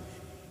you.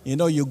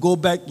 You go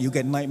back, you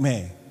get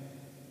nightmare.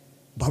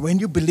 But when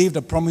you believe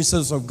the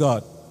promises of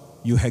God,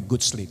 you have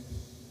good sleep.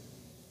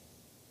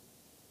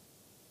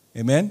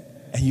 Amen?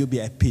 And you'll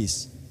be at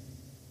peace.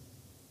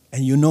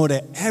 And you know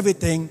that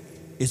everything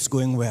is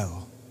going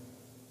well.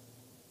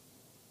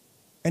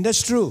 And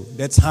that's true.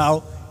 That's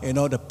how,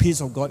 the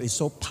peace of God is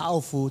so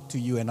powerful to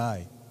you and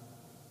I.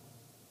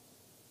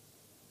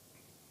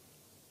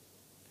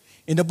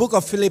 In the book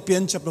of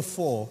Philippians chapter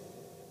 4,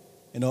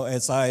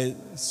 as I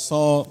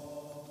saw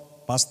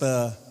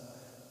Pastor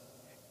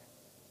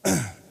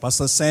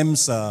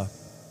Sam's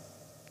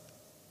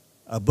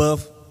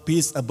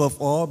peace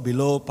above all,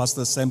 below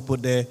Pastor Sam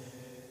put there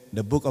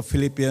the book of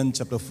Philippians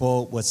chapter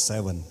 4 verse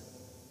 7.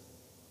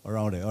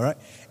 Around there, all right?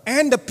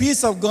 And the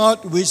peace of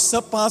God which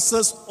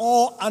surpasses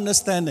all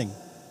understanding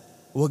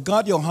will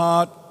guard your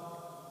heart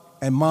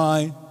and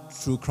mind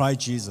through Christ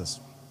Jesus.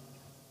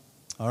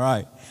 All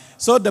right.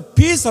 So the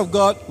peace of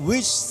God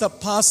which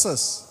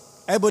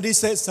surpasses, everybody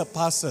say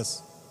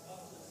surpasses.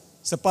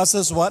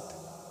 Surpasses what?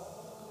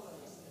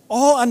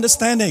 All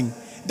understanding.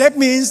 That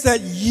means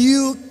that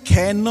you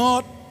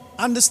cannot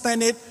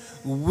understand it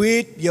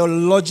with your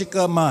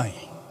logical mind.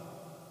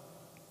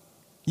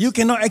 You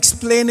cannot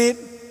explain it,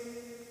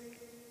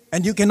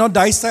 and you cannot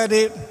dissect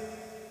it.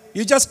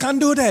 You just can't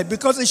do that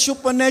because it's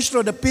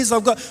supernatural, the peace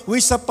of God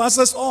which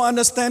surpasses all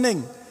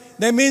understanding.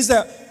 That means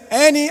that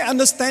any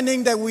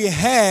understanding that we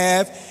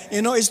have,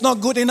 is not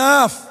good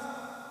enough.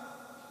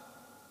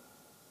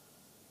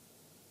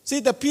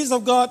 See, the peace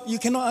of God you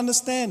cannot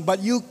understand, but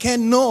you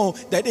can know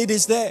that it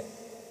is there.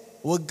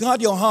 Will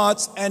guard your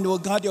hearts and will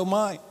guard your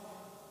mind.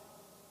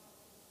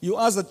 You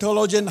ask the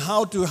theologian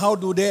how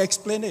do they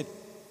explain it?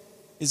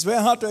 It's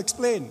very hard to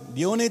explain.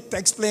 The only to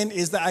explain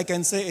is that I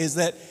can say is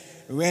that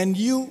when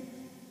you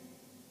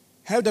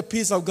have the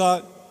peace of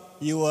God,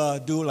 you will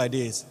do like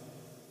this.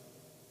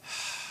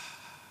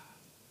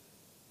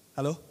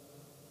 Hello?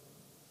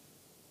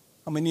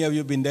 How many of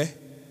you been there?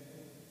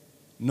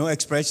 No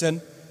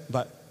expression,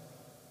 but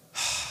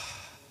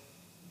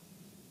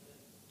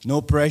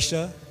no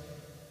pressure.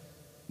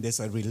 There's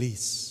a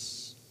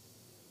release.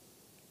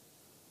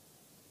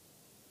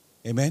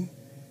 Amen?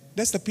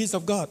 That's the peace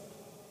of God.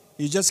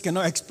 You just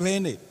cannot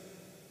explain it,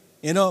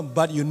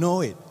 but you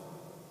know it.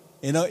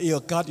 You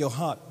guard your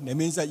heart. That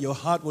means that your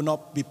heart will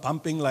not be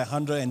pumping like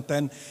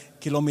 110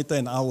 kilometers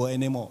an hour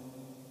anymore.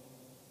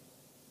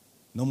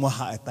 No more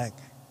heart attack.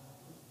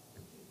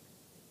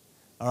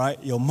 All right?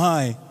 Your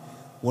mind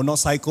will not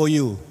psycho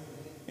you.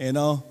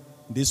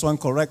 This one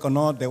correct or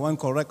not, that one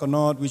correct or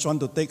not, which one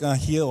to take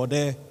here or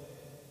there,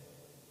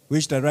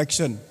 which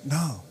direction.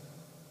 No.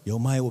 Your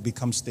mind will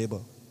become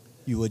stable.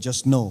 You will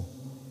just know.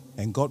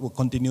 And God will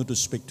continue to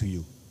speak to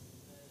you.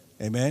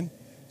 Amen?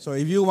 So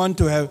if you want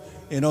to have,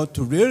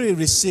 to really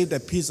receive the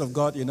peace of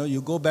God,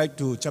 you go back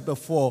to chapter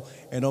 4,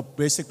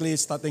 basically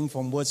starting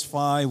from verse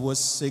 5, verse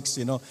 6,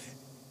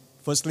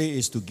 firstly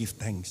is to give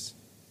thanks.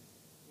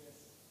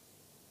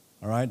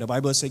 All right? The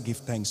Bible says give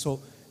thanks. So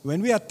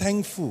when we are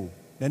thankful,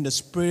 then the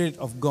Spirit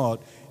of God,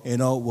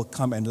 will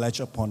come and latch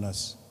upon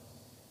us.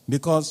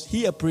 Because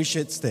He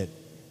appreciates that.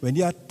 When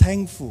you are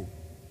thankful,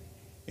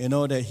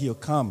 that He'll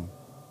come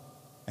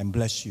and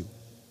bless you.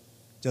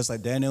 Just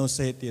like Daniel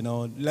said,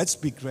 let's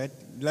be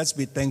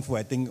thankful.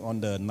 I think on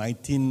the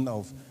 19th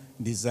of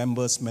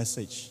December's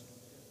message.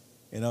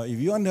 If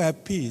you want to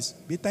have peace,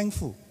 be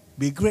thankful,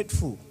 be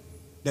grateful.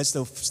 That's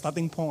the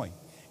starting point.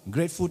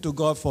 Grateful to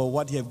God for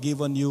what He has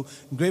given you.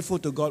 Grateful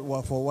to God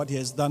for what He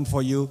has done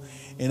for you.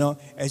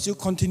 As you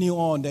continue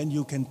on, then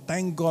you can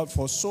thank God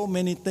for so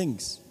many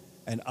things.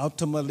 And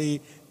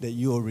ultimately, that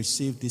you will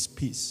receive this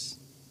peace,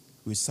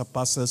 which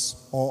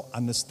surpasses all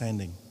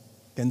understanding.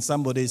 Can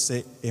somebody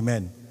say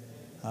amen?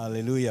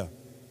 Hallelujah.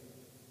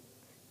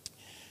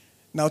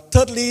 Now,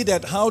 thirdly,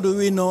 that how do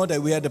we know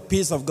that we have the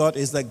peace of God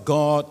is that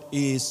God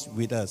is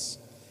with us.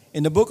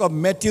 In the book of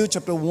Matthew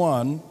chapter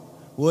 1,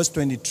 verse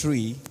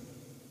 23,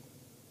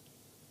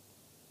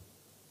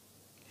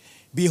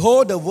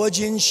 behold, the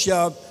virgin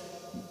shall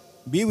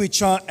be with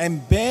child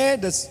and bear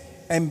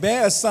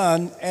a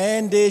son,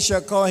 and they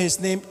shall call his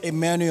name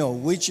Emmanuel,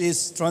 which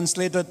is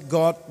translated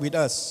God with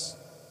us.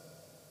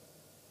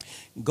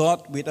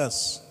 God with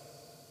us.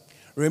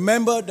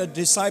 Remember the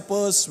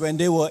disciples when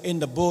they were in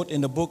the boat in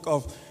the book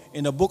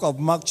of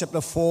Mark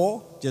chapter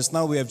 4, just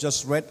now we have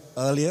just read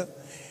earlier,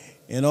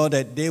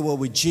 that they were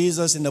with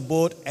Jesus in the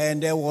boat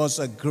and there was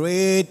a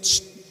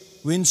great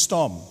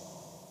windstorm.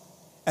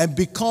 And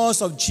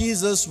because of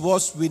Jesus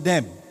was with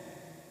them,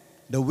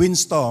 the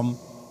windstorm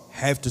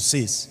have to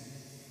cease.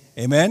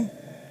 Amen?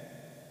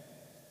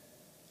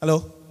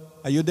 Hello?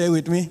 Are you there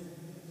with me?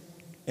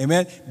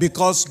 Amen?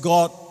 Because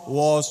God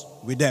was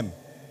with them.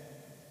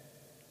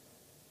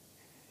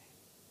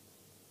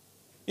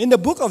 In the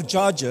book of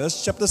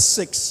Judges, chapter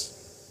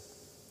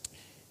 6,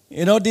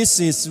 this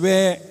is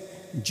where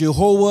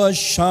Jehovah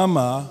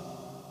Shammah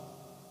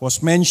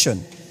was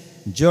mentioned.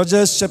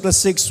 Judges chapter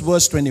 6,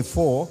 verse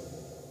 24.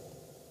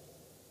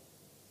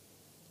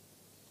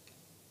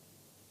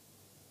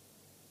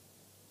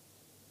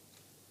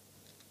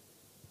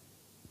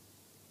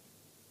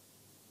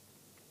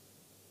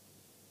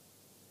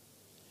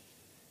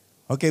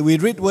 Okay, we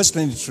read verse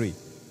 23.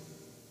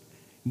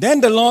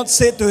 Then the Lord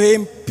said to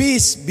him,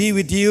 peace be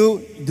with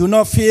you. Do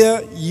not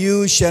fear,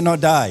 you shall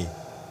not die.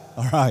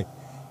 All right.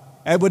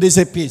 Everybody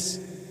say peace.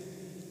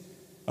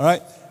 All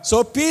right.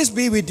 So peace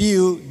be with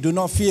you. Do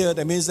not fear.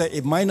 That means that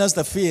it minus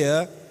the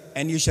fear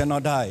and you shall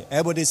not die.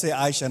 Everybody say,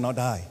 I shall not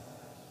die.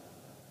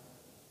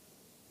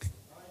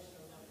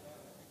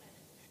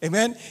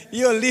 Amen.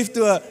 You will live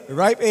to a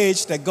ripe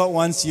age that God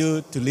wants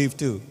you to live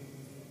to.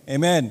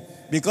 Amen.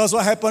 Because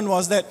what happened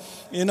was that,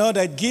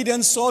 that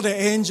Gideon saw the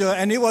angel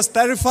and he was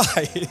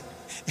terrified.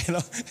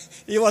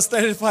 He was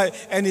terrified.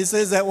 And he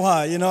says that,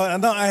 wow, and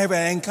now I have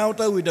an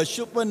encounter with the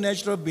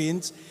supernatural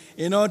beings,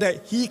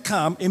 that he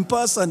come in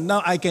person.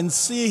 Now I can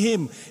see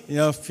him,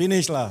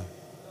 finish lah.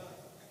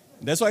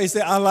 That's why he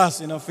said,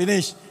 alas,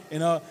 finish,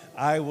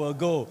 I will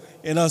go.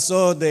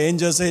 So the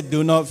angel said,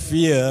 do not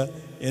fear,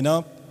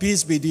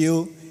 peace be with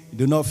you,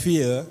 do not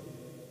fear.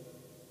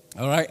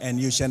 All right, and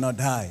you shall not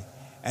die.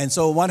 And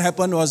so what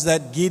happened was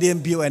that Gideon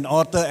built an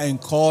altar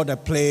and called the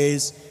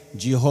place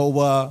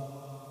Jehovah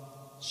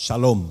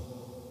Shalom.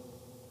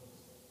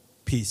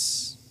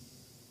 Peace.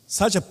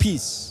 Such a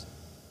peace.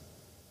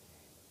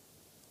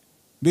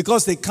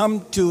 Because they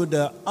come to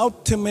the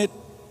ultimate,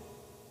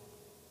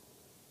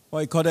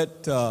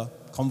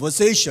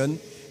 conversation.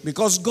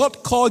 Because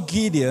God called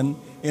Gideon,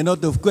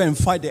 to go and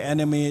fight the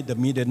enemy, the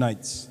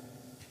Midianites.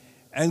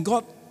 And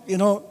God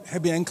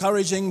have been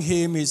encouraging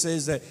him. He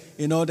says that,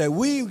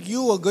 that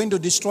you are going to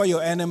destroy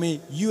your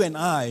enemy. You and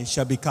I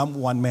shall become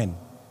one man.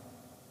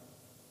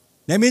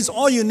 That means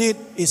all you need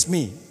is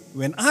me.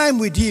 When I'm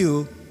with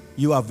you,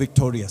 you are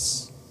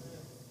victorious.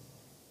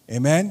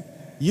 Amen.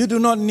 You do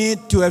not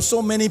need to have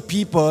so many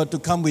people to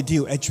come with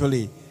you,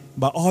 actually.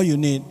 But all you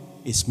need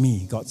is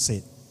me, God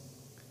said.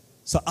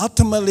 So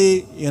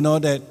ultimately,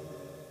 that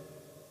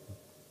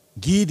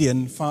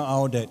Gideon found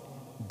out that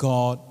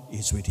God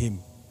is with him.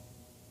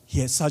 He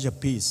had such a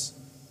peace,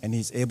 and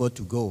he's able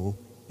to go,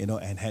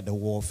 and had the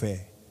warfare.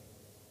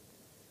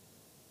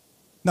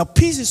 Now,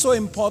 peace is so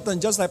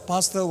important, just like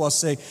Pastor was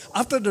saying.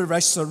 After the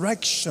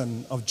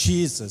resurrection of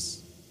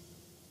Jesus,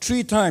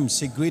 3 times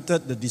he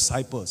greeted the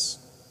disciples.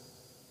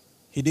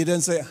 He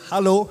didn't say,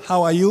 hello,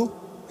 how are you?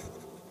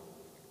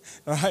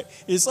 All right?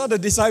 He saw the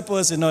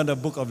disciples, in the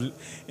book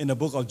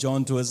of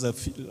John, towards the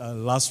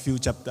last 2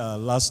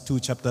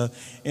 chapters.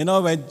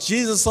 When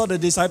Jesus saw the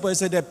disciples, he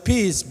said that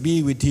peace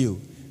be with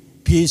you.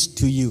 Peace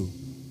to you.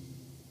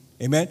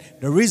 Amen.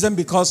 The reason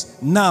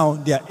because now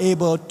they are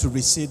able to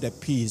receive the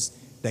peace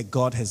that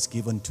God has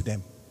given to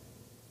them.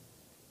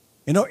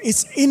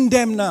 It's in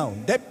them now.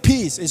 That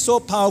peace is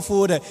so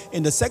powerful that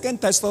in the 2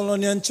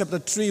 Thessalonians chapter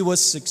 3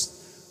 verse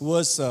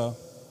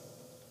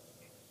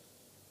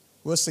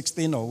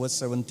 16 or verse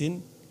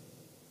 17.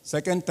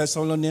 2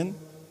 Thessalonians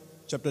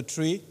chapter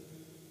 3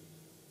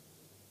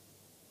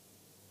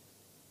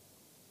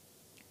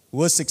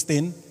 verse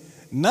 16.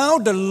 Now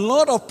the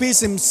Lord of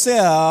peace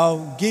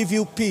himself give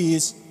you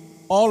peace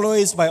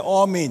always by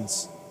all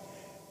means.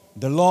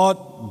 The Lord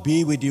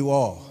be with you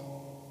all.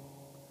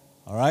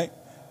 All right?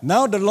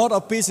 Now the Lord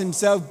of peace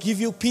himself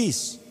give you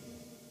peace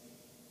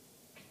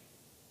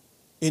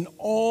in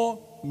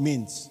all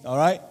means. All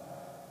right?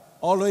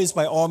 Always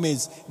by all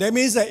means. That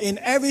means that in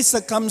every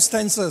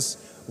circumstances,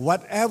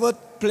 whatever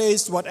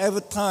place,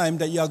 whatever time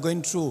that you are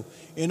going through,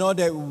 you know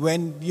that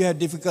when you have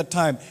difficult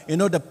time, you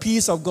know the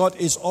peace of God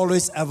is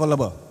always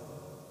available.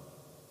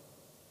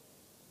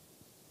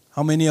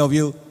 How many of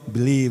you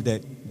believe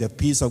that the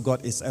peace of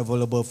God is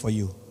available for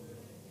you?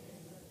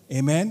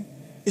 Amen?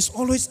 It's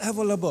always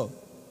available.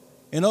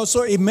 You know,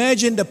 so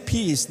imagine the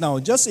peace. Now,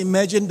 just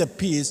imagine the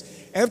peace.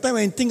 Every time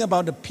when you think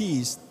about the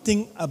peace,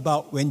 think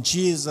about when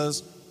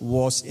Jesus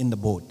was in the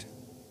boat.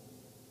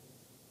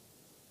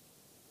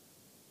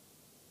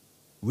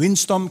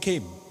 Windstorm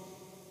came,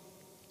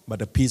 but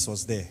the peace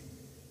was there.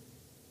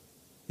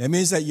 That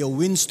means that your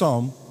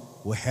windstorm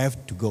will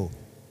have to go.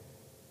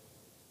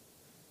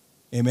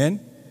 Amen?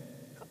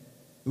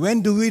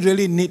 When do we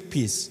really need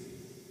peace?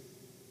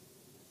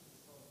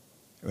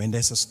 When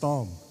there's a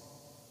storm.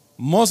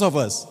 Most of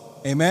us,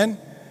 amen?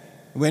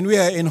 When we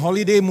are in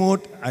holiday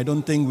mood, I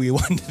don't think we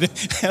want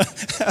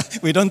it.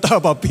 We don't talk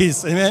about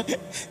peace, amen?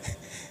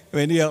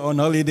 When we are on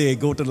holiday,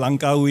 go to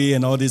Langkawi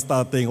and all this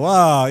stuff thing.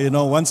 Wow, you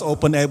know, once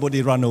open,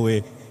 everybody run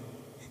away.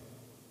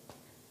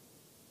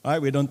 All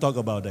right, we don't talk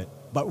about that.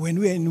 But when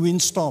we are in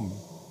windstorm,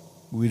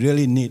 we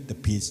really need the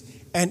peace.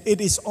 And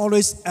it is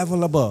always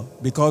available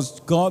because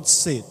God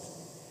said,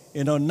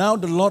 you know, now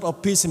the Lord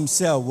of peace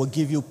himself will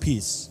give you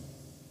peace.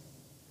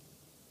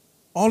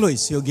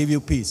 Always he'll give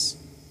you peace.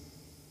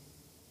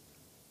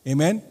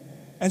 Amen?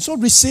 And so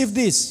receive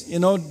this, you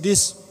know,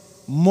 this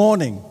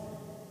morning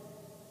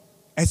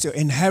as your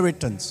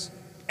inheritance,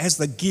 as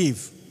the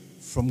gift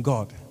from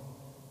God.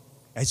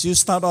 As you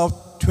start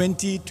off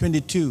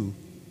 2022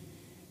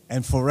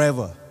 and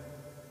forever,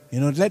 you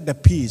know, let the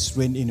peace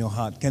reign in your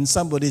heart. Can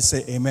somebody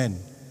say amen?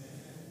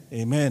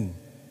 Amen.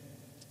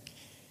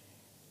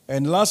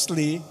 And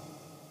lastly,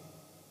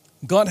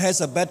 God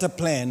has a better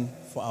plan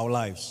for our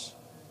lives.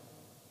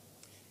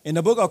 In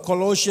the book of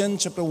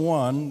Colossians chapter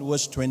 1,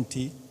 verse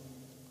 20,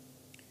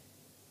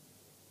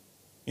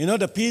 you know,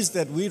 the peace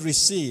that we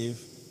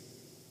receive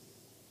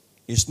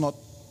is not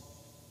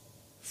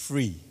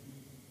free.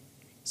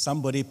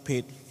 Somebody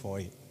paid for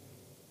it.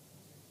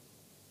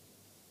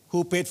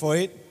 Who paid for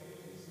it?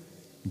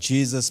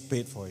 Jesus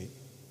paid for it.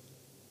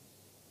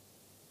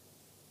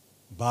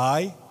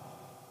 By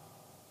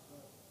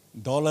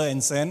dollar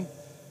and cent?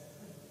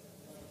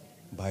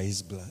 By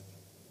his blood.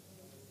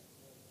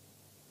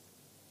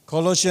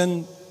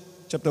 Colossians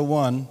chapter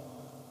 1,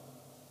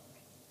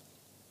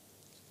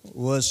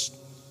 verse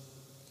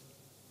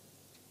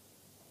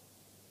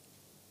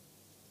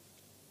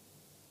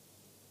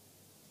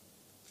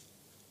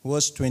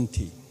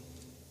 20.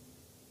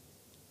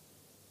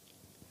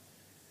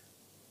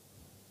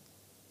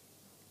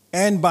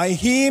 And by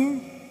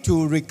him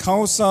to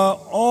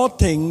reconcile all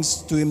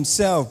things to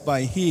himself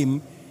by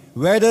him,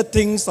 whether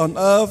things on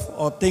earth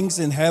or things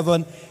in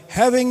heaven,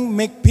 having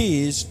made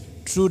peace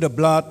through the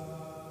blood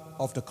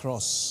of the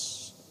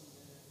cross.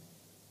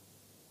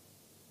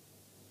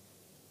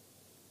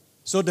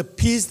 So the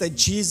peace that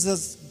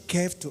Jesus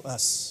gave to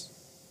us,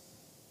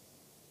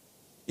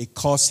 it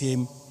cost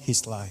him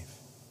his life.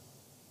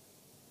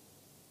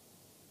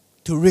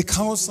 To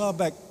reconcile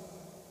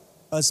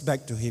us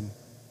back to him,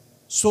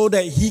 so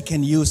that he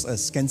can use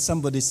us. Can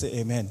somebody say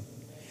amen?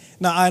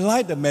 Now I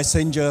like the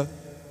Messenger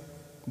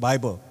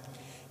Bible.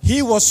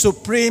 He was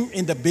supreme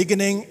in the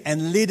beginning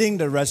and leading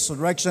the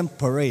resurrection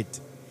parade.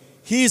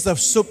 He is the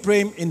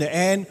supreme in the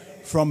end.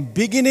 From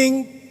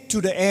beginning to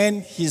the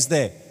end, he's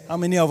there. How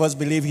many of us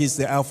believe he's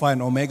the Alpha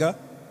and Omega?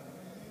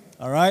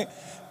 All right.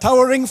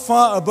 Towering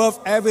far above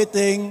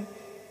everything,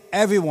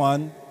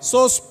 everyone,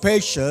 so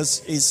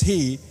spacious is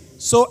he,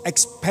 so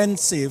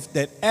expansive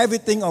that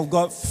everything of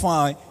God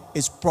finds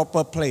its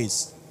proper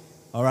place.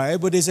 All right,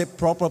 everybody say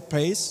proper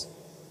place.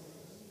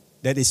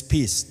 That is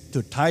peace.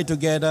 To tie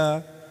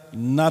together,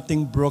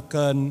 nothing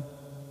broken.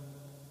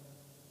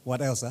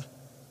 What else?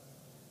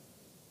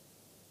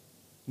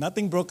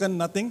 Nothing broken,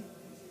 nothing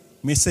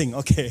missing.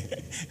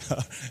 Okay.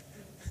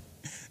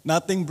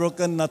 Nothing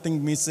broken,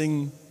 nothing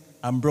missing.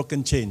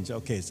 Unbroken change.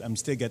 Okay, so I'm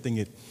still getting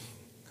it.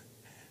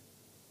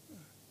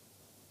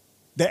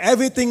 That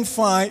everything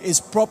finds its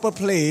proper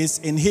place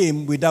in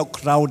him without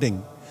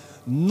crowding.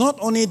 Not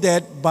only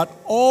that, but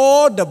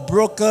all the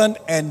broken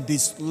and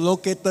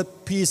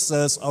dislocated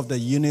pieces of the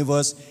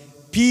universe,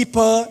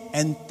 people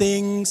and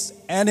things,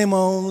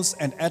 animals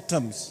and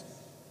atoms.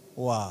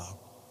 Wow.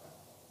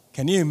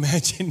 Can you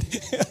imagine?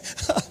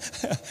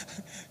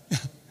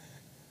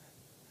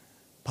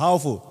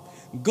 Powerful.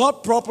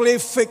 God properly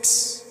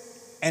fixed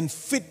and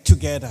fit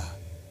together.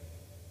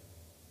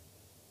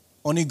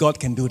 Only God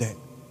can do that.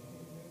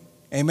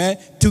 Amen.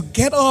 To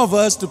get all of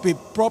us to be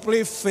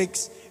properly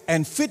fixed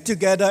and fit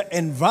together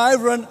in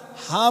vibrant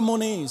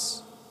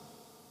harmonies.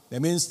 That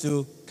means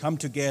to come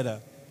together,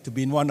 to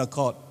be in one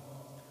accord.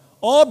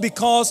 All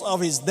because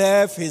of his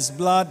death, his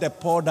blood that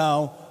poured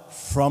down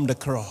from the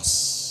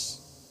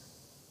cross.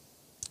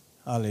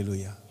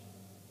 Hallelujah.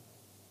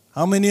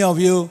 How many of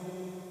you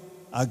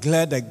are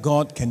glad that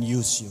God can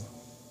use you?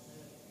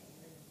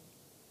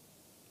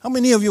 How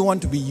many of you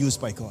want to be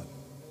used by God?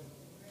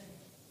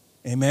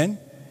 Amen.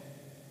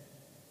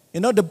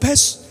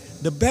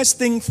 The best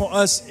thing for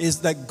us is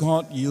that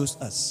God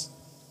used us.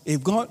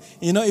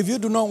 If you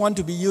do not want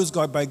to be used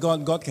by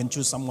God, God can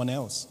choose someone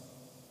else.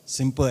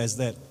 Simple as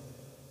that.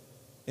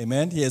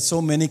 Amen. He has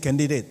so many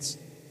candidates.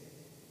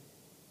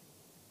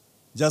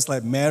 Just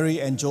like Mary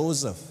and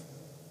Joseph.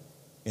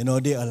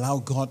 They allow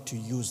God to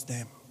use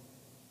them.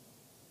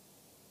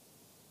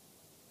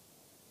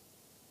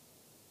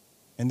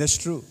 And that's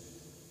true.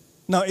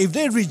 Now, if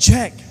they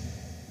reject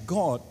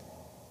God,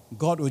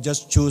 God will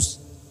just choose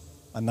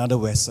another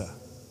vessel.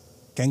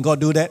 Can God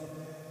do that?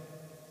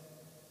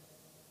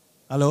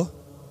 Hello?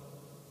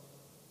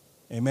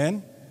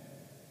 Amen?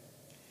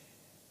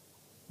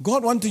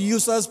 God wants to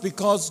use us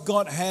because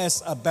God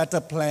has a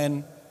better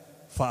plan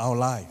for our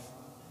life.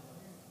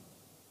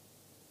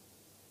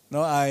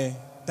 Now, I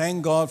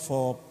thank God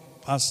for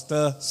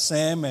Pastor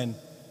Sam and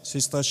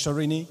Sister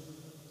Sharini,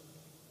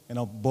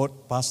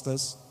 both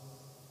pastors.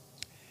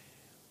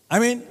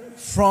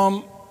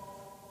 From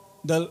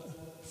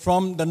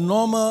the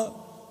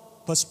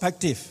normal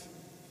perspective,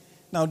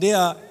 now they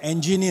are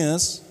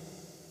engineers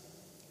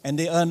and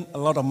they earn a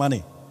lot of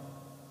money.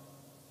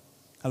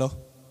 Hello?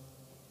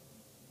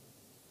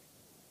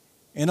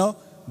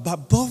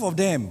 But both of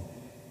them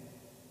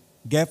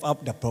gave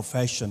up their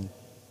profession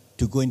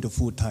to go into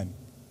full time.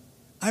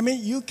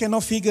 You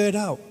cannot figure it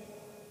out.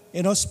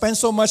 Spend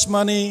so much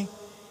money,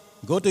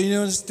 go to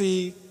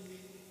university,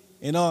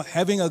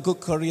 having a good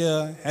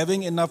career,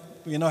 having enough,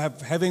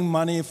 having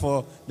money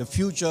for the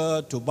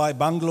future to buy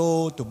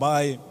bungalow, to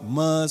buy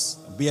Merc,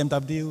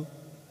 BMW,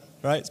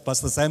 right,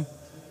 Pastor Sam?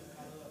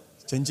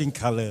 Changing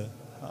color.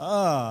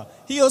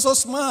 He also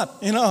smart,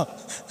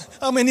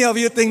 How many of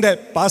you think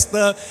that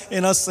Pastor,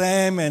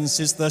 Sam and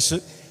Sister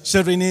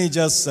Sharini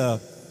just,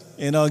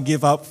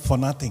 give up for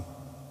nothing?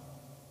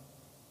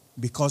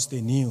 Because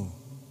they knew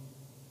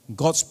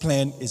God's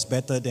plan is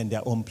better than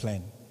their own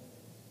plan.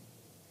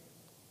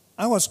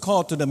 I was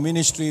called to the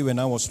ministry when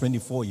I was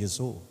 24 years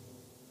old.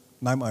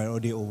 Now I'm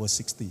already over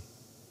 60.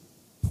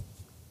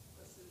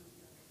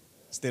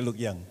 Still look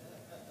young.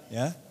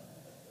 Yeah?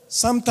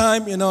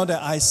 Sometimes,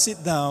 that I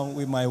sit down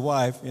with my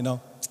wife,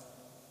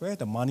 where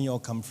the money all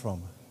come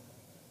from?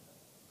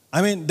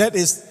 That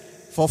is,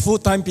 for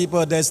full-time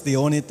people, that's the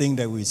only thing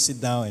that we sit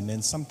down and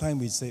then sometimes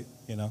we say,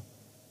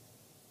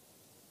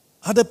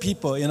 Other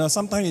people,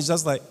 sometimes it's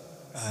just like,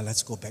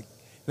 let's go back.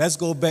 Let's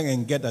go back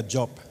and get a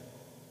job.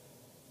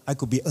 I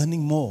could be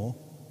earning more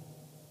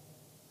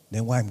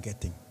than what I'm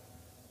getting.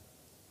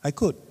 I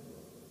could.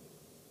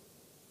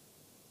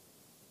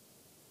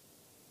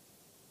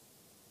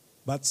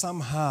 But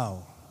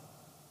somehow,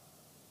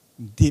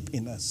 deep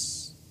in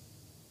us,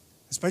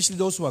 especially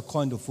those who are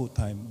called into full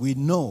time, we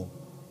know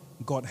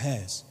God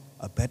has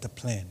a better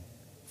plan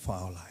for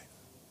our life.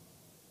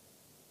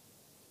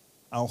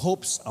 Our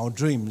hopes, our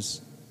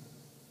dreams,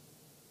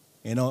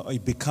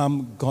 it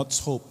become God's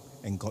hope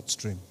and God's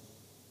dream.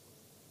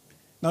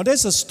 Now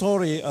there's a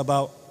story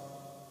about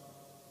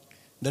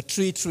the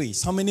 3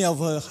 trees. How many of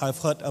you have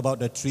heard about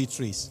the 3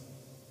 trees?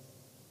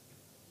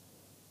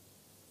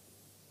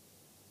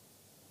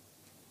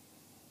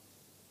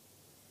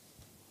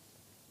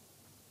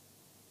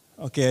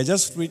 Okay, I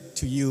just read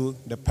to you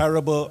the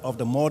parable of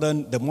the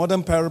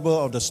modern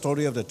parable of the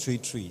story of the 3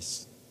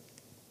 trees.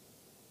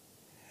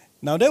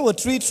 Now there were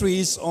 3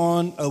 trees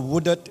on a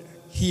wooded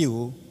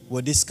hill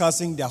were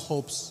discussing their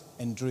hopes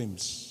and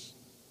dreams.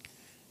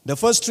 The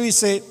first tree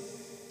said,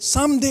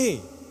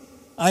 "Someday,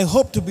 I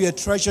hope to be a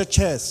treasure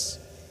chest.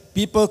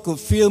 People could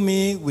fill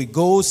me with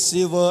gold,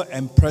 silver,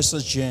 and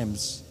precious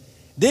gems.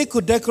 They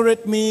could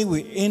decorate me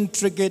with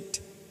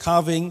intricate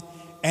carving,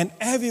 and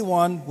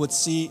everyone would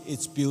see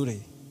its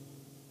beauty."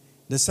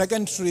 The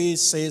second tree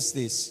says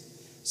this,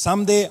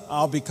 "Someday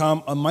I'll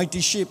become a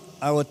mighty ship.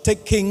 I will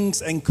take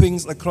kings and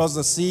queens across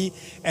the sea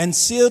and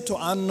sail to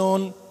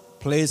unknown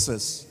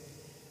places.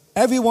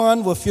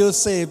 Everyone will feel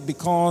safe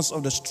because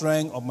of the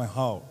strength of my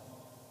hull."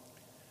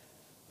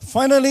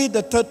 Finally,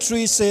 the third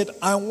tree said,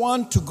 "I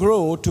want to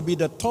grow to be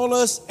the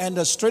tallest and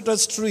the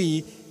straightest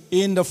tree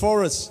in the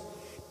forest.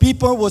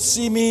 People will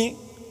see me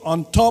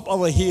on top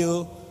of a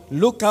hill,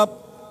 look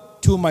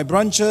up to my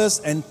branches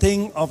and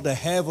think of the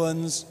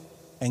heavens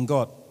and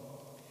God.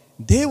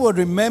 They will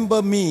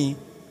remember me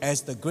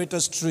as the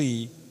greatest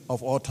tree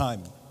of all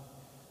time."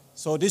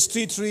 So these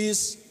 3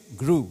 trees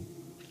grew.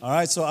 All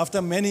right, so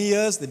after many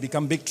years, they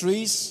become big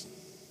trees.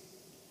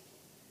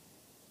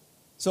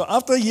 So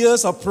after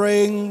years of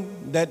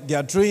praying that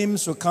their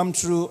dreams would come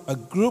true, a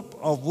group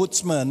of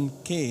woodsmen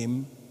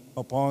came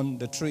upon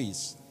the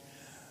trees.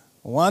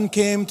 One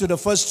came to the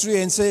first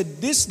tree and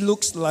said, "This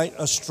looks like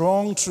a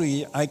strong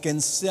tree. I can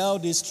sell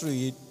this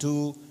tree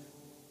to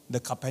the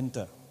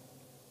carpenter."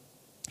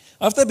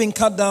 After being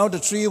cut down, the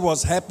tree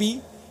was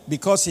happy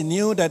because he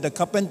knew that the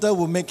carpenter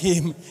would make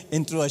him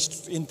into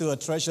a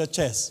treasure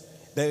chest.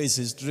 That is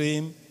his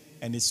dream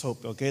and his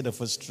hope, okay, the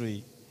first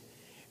tree.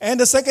 And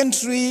the second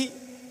tree,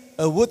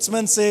 a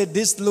woodsman said,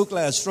 "This looks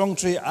like a strong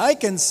tree. I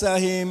can sell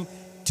him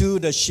to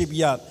the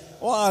shipyard.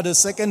 Wow, the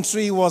second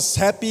tree was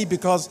happy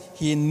because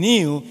he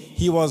knew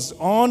he was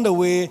on the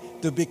way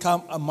to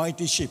become a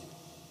mighty sheep.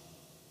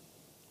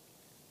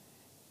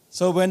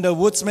 So when the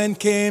woodsman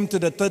came to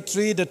the third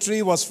tree, the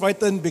tree was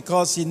frightened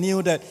because he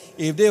knew that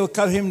if they would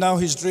cut him down,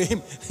 his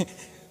dream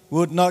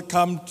would not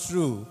come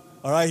true.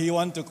 All right, he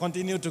wanted to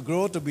continue to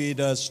grow to be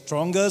the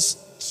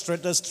strongest,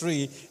 straightest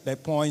tree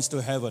that points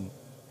to heaven.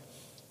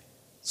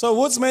 So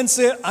woodsman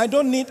said, I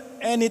don't need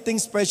anything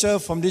special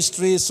from this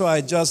tree, so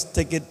I just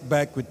take it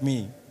back with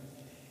me.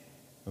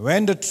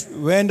 When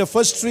the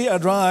first tree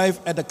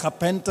arrived at the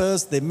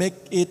carpenters, they make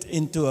it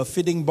into a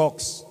feeding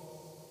box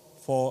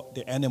for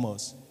the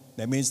animals.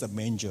 That means the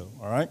manger,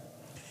 all right?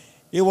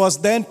 It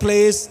was then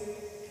placed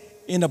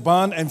in a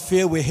barn and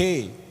filled with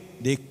hay.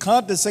 They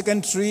cut the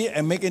second tree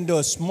and make it into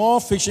a small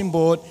fishing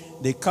boat.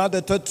 They cut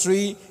the third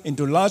tree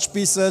into large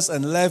pieces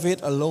and left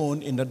it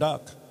alone in the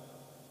dark.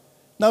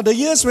 Now the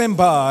years went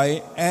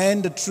by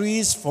and the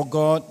trees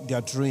forgot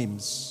their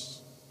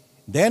dreams.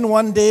 Then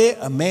one day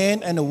a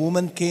man and a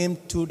woman came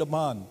to the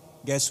barn.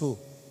 Guess who?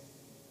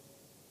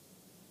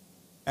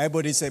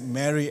 Everybody said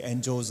Mary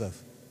and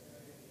Joseph.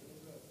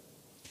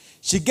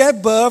 She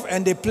gave birth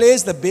and they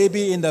placed the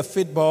baby in the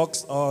feed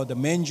box or the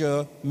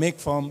manger made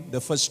from the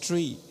first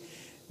tree.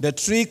 The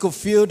tree could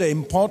feel the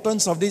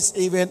importance of this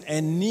event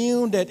and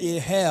knew that it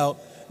held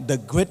the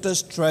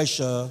greatest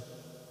treasure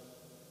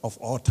of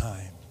all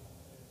time.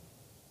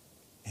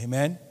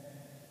 Amen?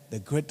 The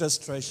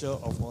greatest treasure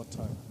of all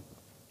time.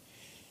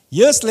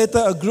 Years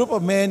later, a group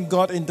of men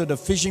got into the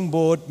fishing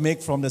boat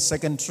made from the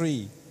second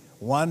tree.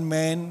 One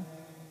man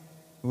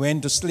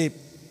went to sleep.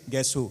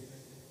 Guess who?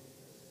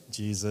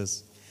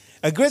 Jesus.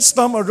 A great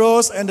storm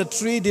arose and the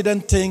tree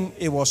didn't think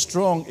it was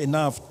strong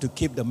enough to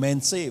keep the man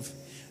safe.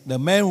 The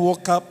man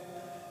woke up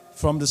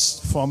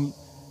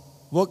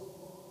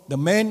the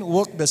man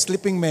woke the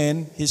sleeping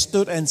man. He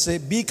stood and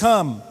said, "Be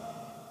calm,"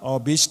 or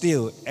 "Be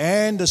still."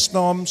 And the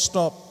storm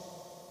stopped.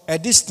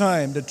 At this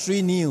time, the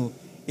tree knew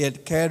it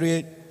had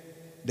carried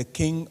the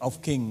King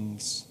of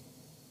Kings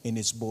in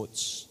its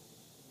boats.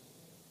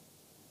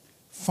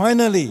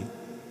 Finally,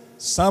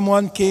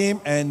 someone came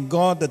and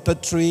got the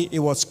third tree. It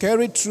was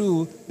carried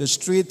through the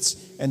streets,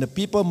 and the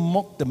people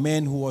mocked the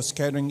man who was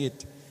carrying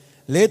it.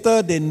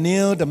 Later, they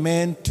nailed the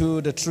man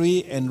to the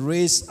tree and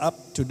raised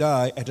up to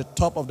die at the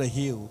top of the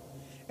hill.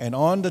 And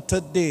on the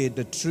third day,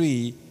 the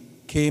tree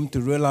came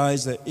to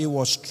realize that it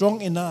was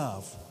strong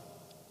enough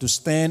to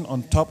stand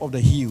on top of the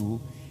hill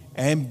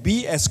and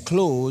be as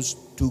close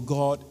to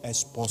God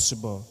as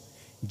possible.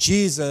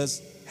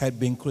 Jesus had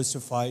been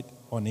crucified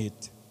on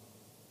it.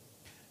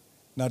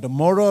 Now, the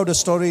moral of the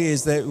story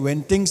is that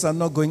when things are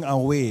not going our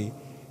way,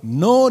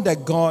 know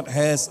that God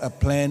has a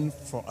plan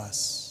for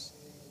us.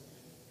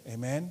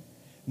 Amen?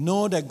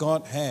 Know that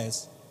God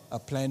has a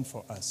plan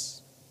for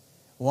us.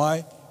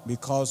 Why?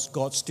 Because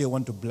God still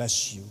wants to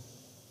bless you.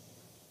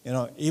 You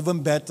know,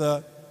 even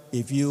better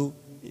if you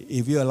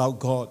allow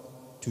God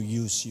to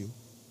use you.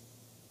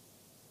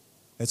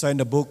 That's why in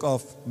the book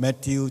of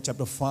Matthew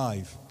chapter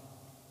 5,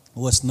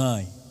 verse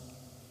 9.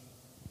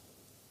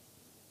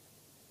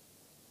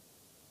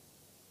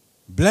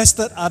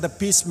 Blessed are the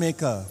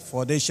peacemakers,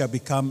 for they shall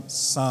become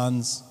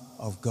sons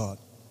of God.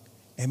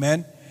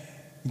 Amen.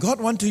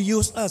 God wants to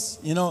use us,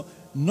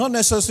 not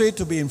necessarily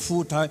to be in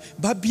full time,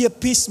 but be a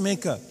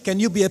peacemaker. Can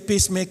you be a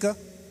peacemaker?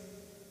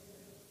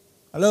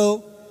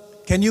 Hello?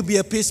 Can you be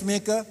a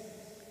peacemaker?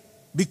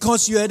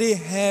 Because you already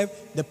have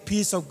the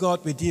peace of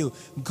God with you.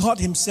 God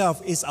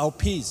Himself is our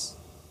peace.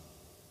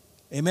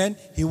 Amen.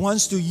 He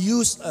wants to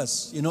use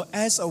us,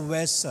 as a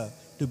vessel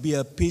to be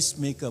a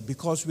peacemaker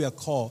because we are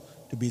called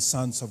to be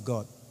sons of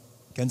God.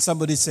 Can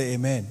somebody say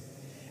amen?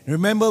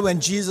 Remember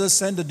when Jesus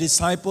sent the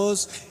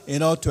disciples,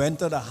 to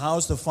enter the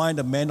house to find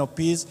a man of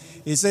peace?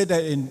 He said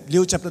that in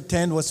Luke chapter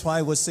 10, verse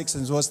 5, verse 6,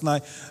 and verse 9.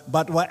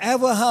 But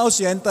whatever house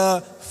you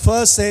enter,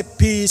 first say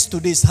peace to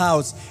this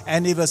house.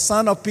 And if the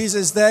Son of Peace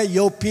is there,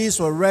 your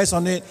peace will rest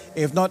on it.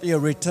 If not, you'll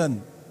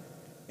return.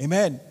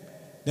 Amen.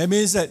 That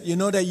means that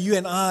that you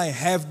and I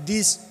have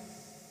this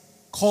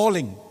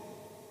calling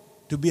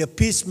to be a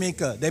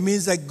peacemaker. That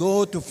means that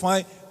go to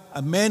find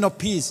a man of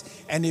peace.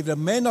 And if the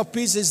man of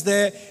peace is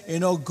there,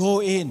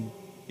 go in,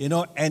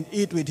 and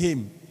eat with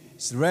him.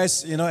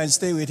 Rest, and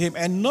stay with him.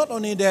 And not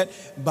only that,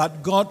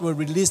 but God will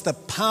release the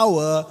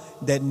power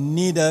that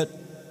needed,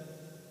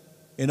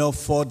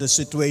 for the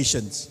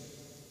situations.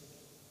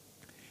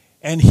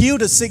 And heal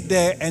the sick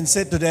there and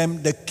said to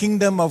them, the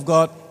kingdom of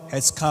God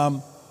has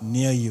come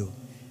near you.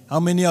 How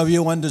many of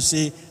you want to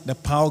see the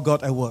power of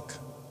God at work?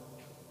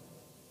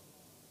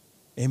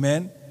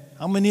 Amen.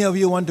 How many of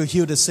you want to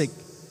heal the sick?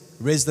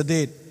 Raise the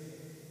dead.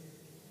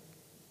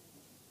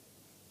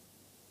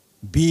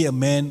 Be a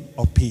man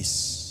of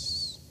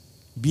peace.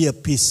 Be a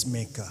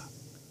peacemaker.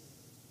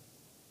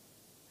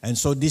 And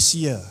so this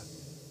year,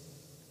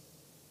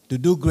 to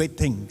do great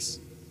things,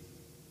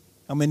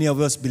 how many of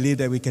us believe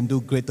that we can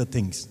do greater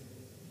things?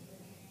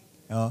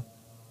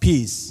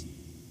 Peace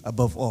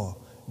above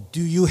all.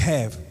 Do you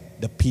have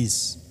the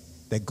peace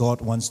that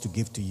God wants to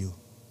give to you?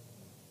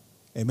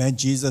 Amen.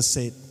 Jesus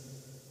said,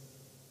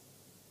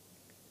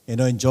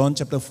 in John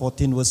chapter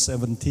 14, verse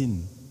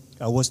 17,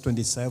 verse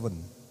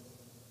 27.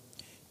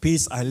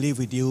 Peace I leave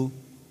with you,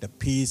 the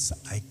peace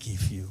I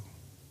give you.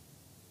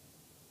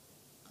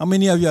 How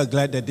many of you are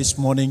glad that this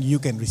morning you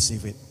can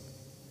receive it?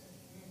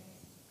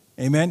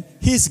 Amen.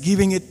 He's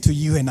giving it to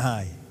you and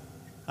I.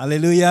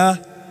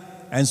 Hallelujah.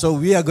 And so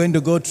we are going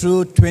to go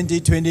through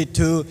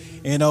 2022,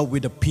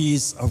 with the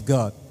peace of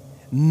God.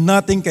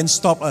 Nothing can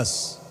stop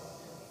us,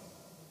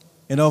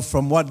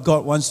 from what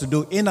God wants to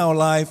do in our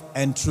life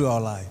and through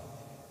our life.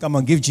 Come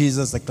on, give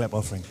Jesus a clap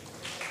offering.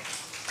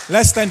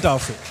 Let's stand to our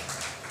feet.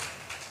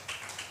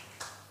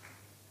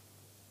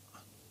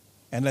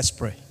 And let's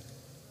pray.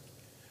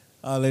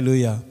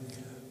 Hallelujah.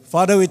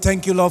 Father, we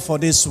thank you, Lord, for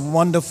this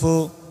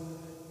wonderful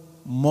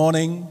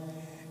morning,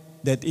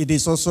 that it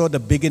is also the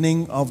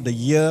beginning of the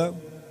year.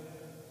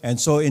 And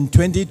so in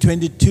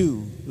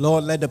 2022,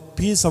 Lord, let the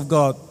peace of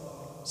God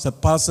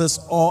surpasses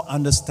all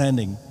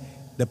understanding,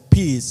 the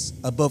peace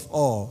above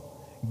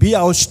all, be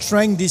our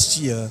strength this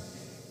year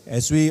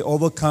as we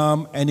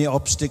overcome any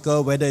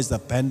obstacle, whether it's the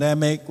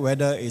pandemic,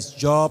 whether it's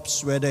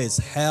jobs, whether it's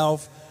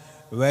health,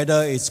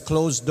 whether it's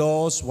closed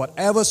doors,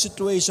 whatever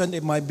situation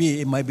it might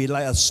be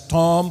like a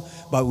storm,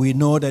 but we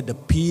know that the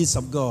peace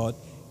of God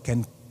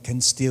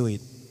can steal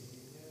it.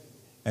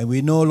 And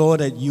we know, Lord,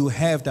 that you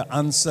have the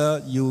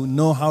answer. You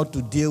know how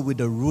to deal with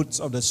the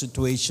roots of the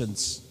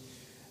situations.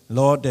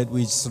 Lord, that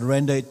we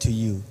surrender it to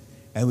you.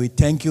 And we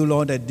thank you,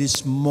 Lord, that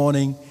this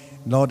morning,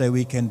 Lord, that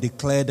we can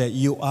declare that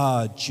you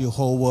are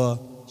Jehovah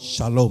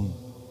Shalom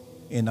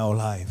in our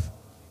life.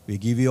 We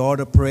give you all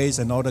the praise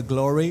and all the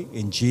glory.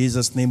 In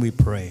Jesus' name we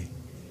pray.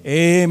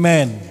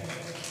 Amen.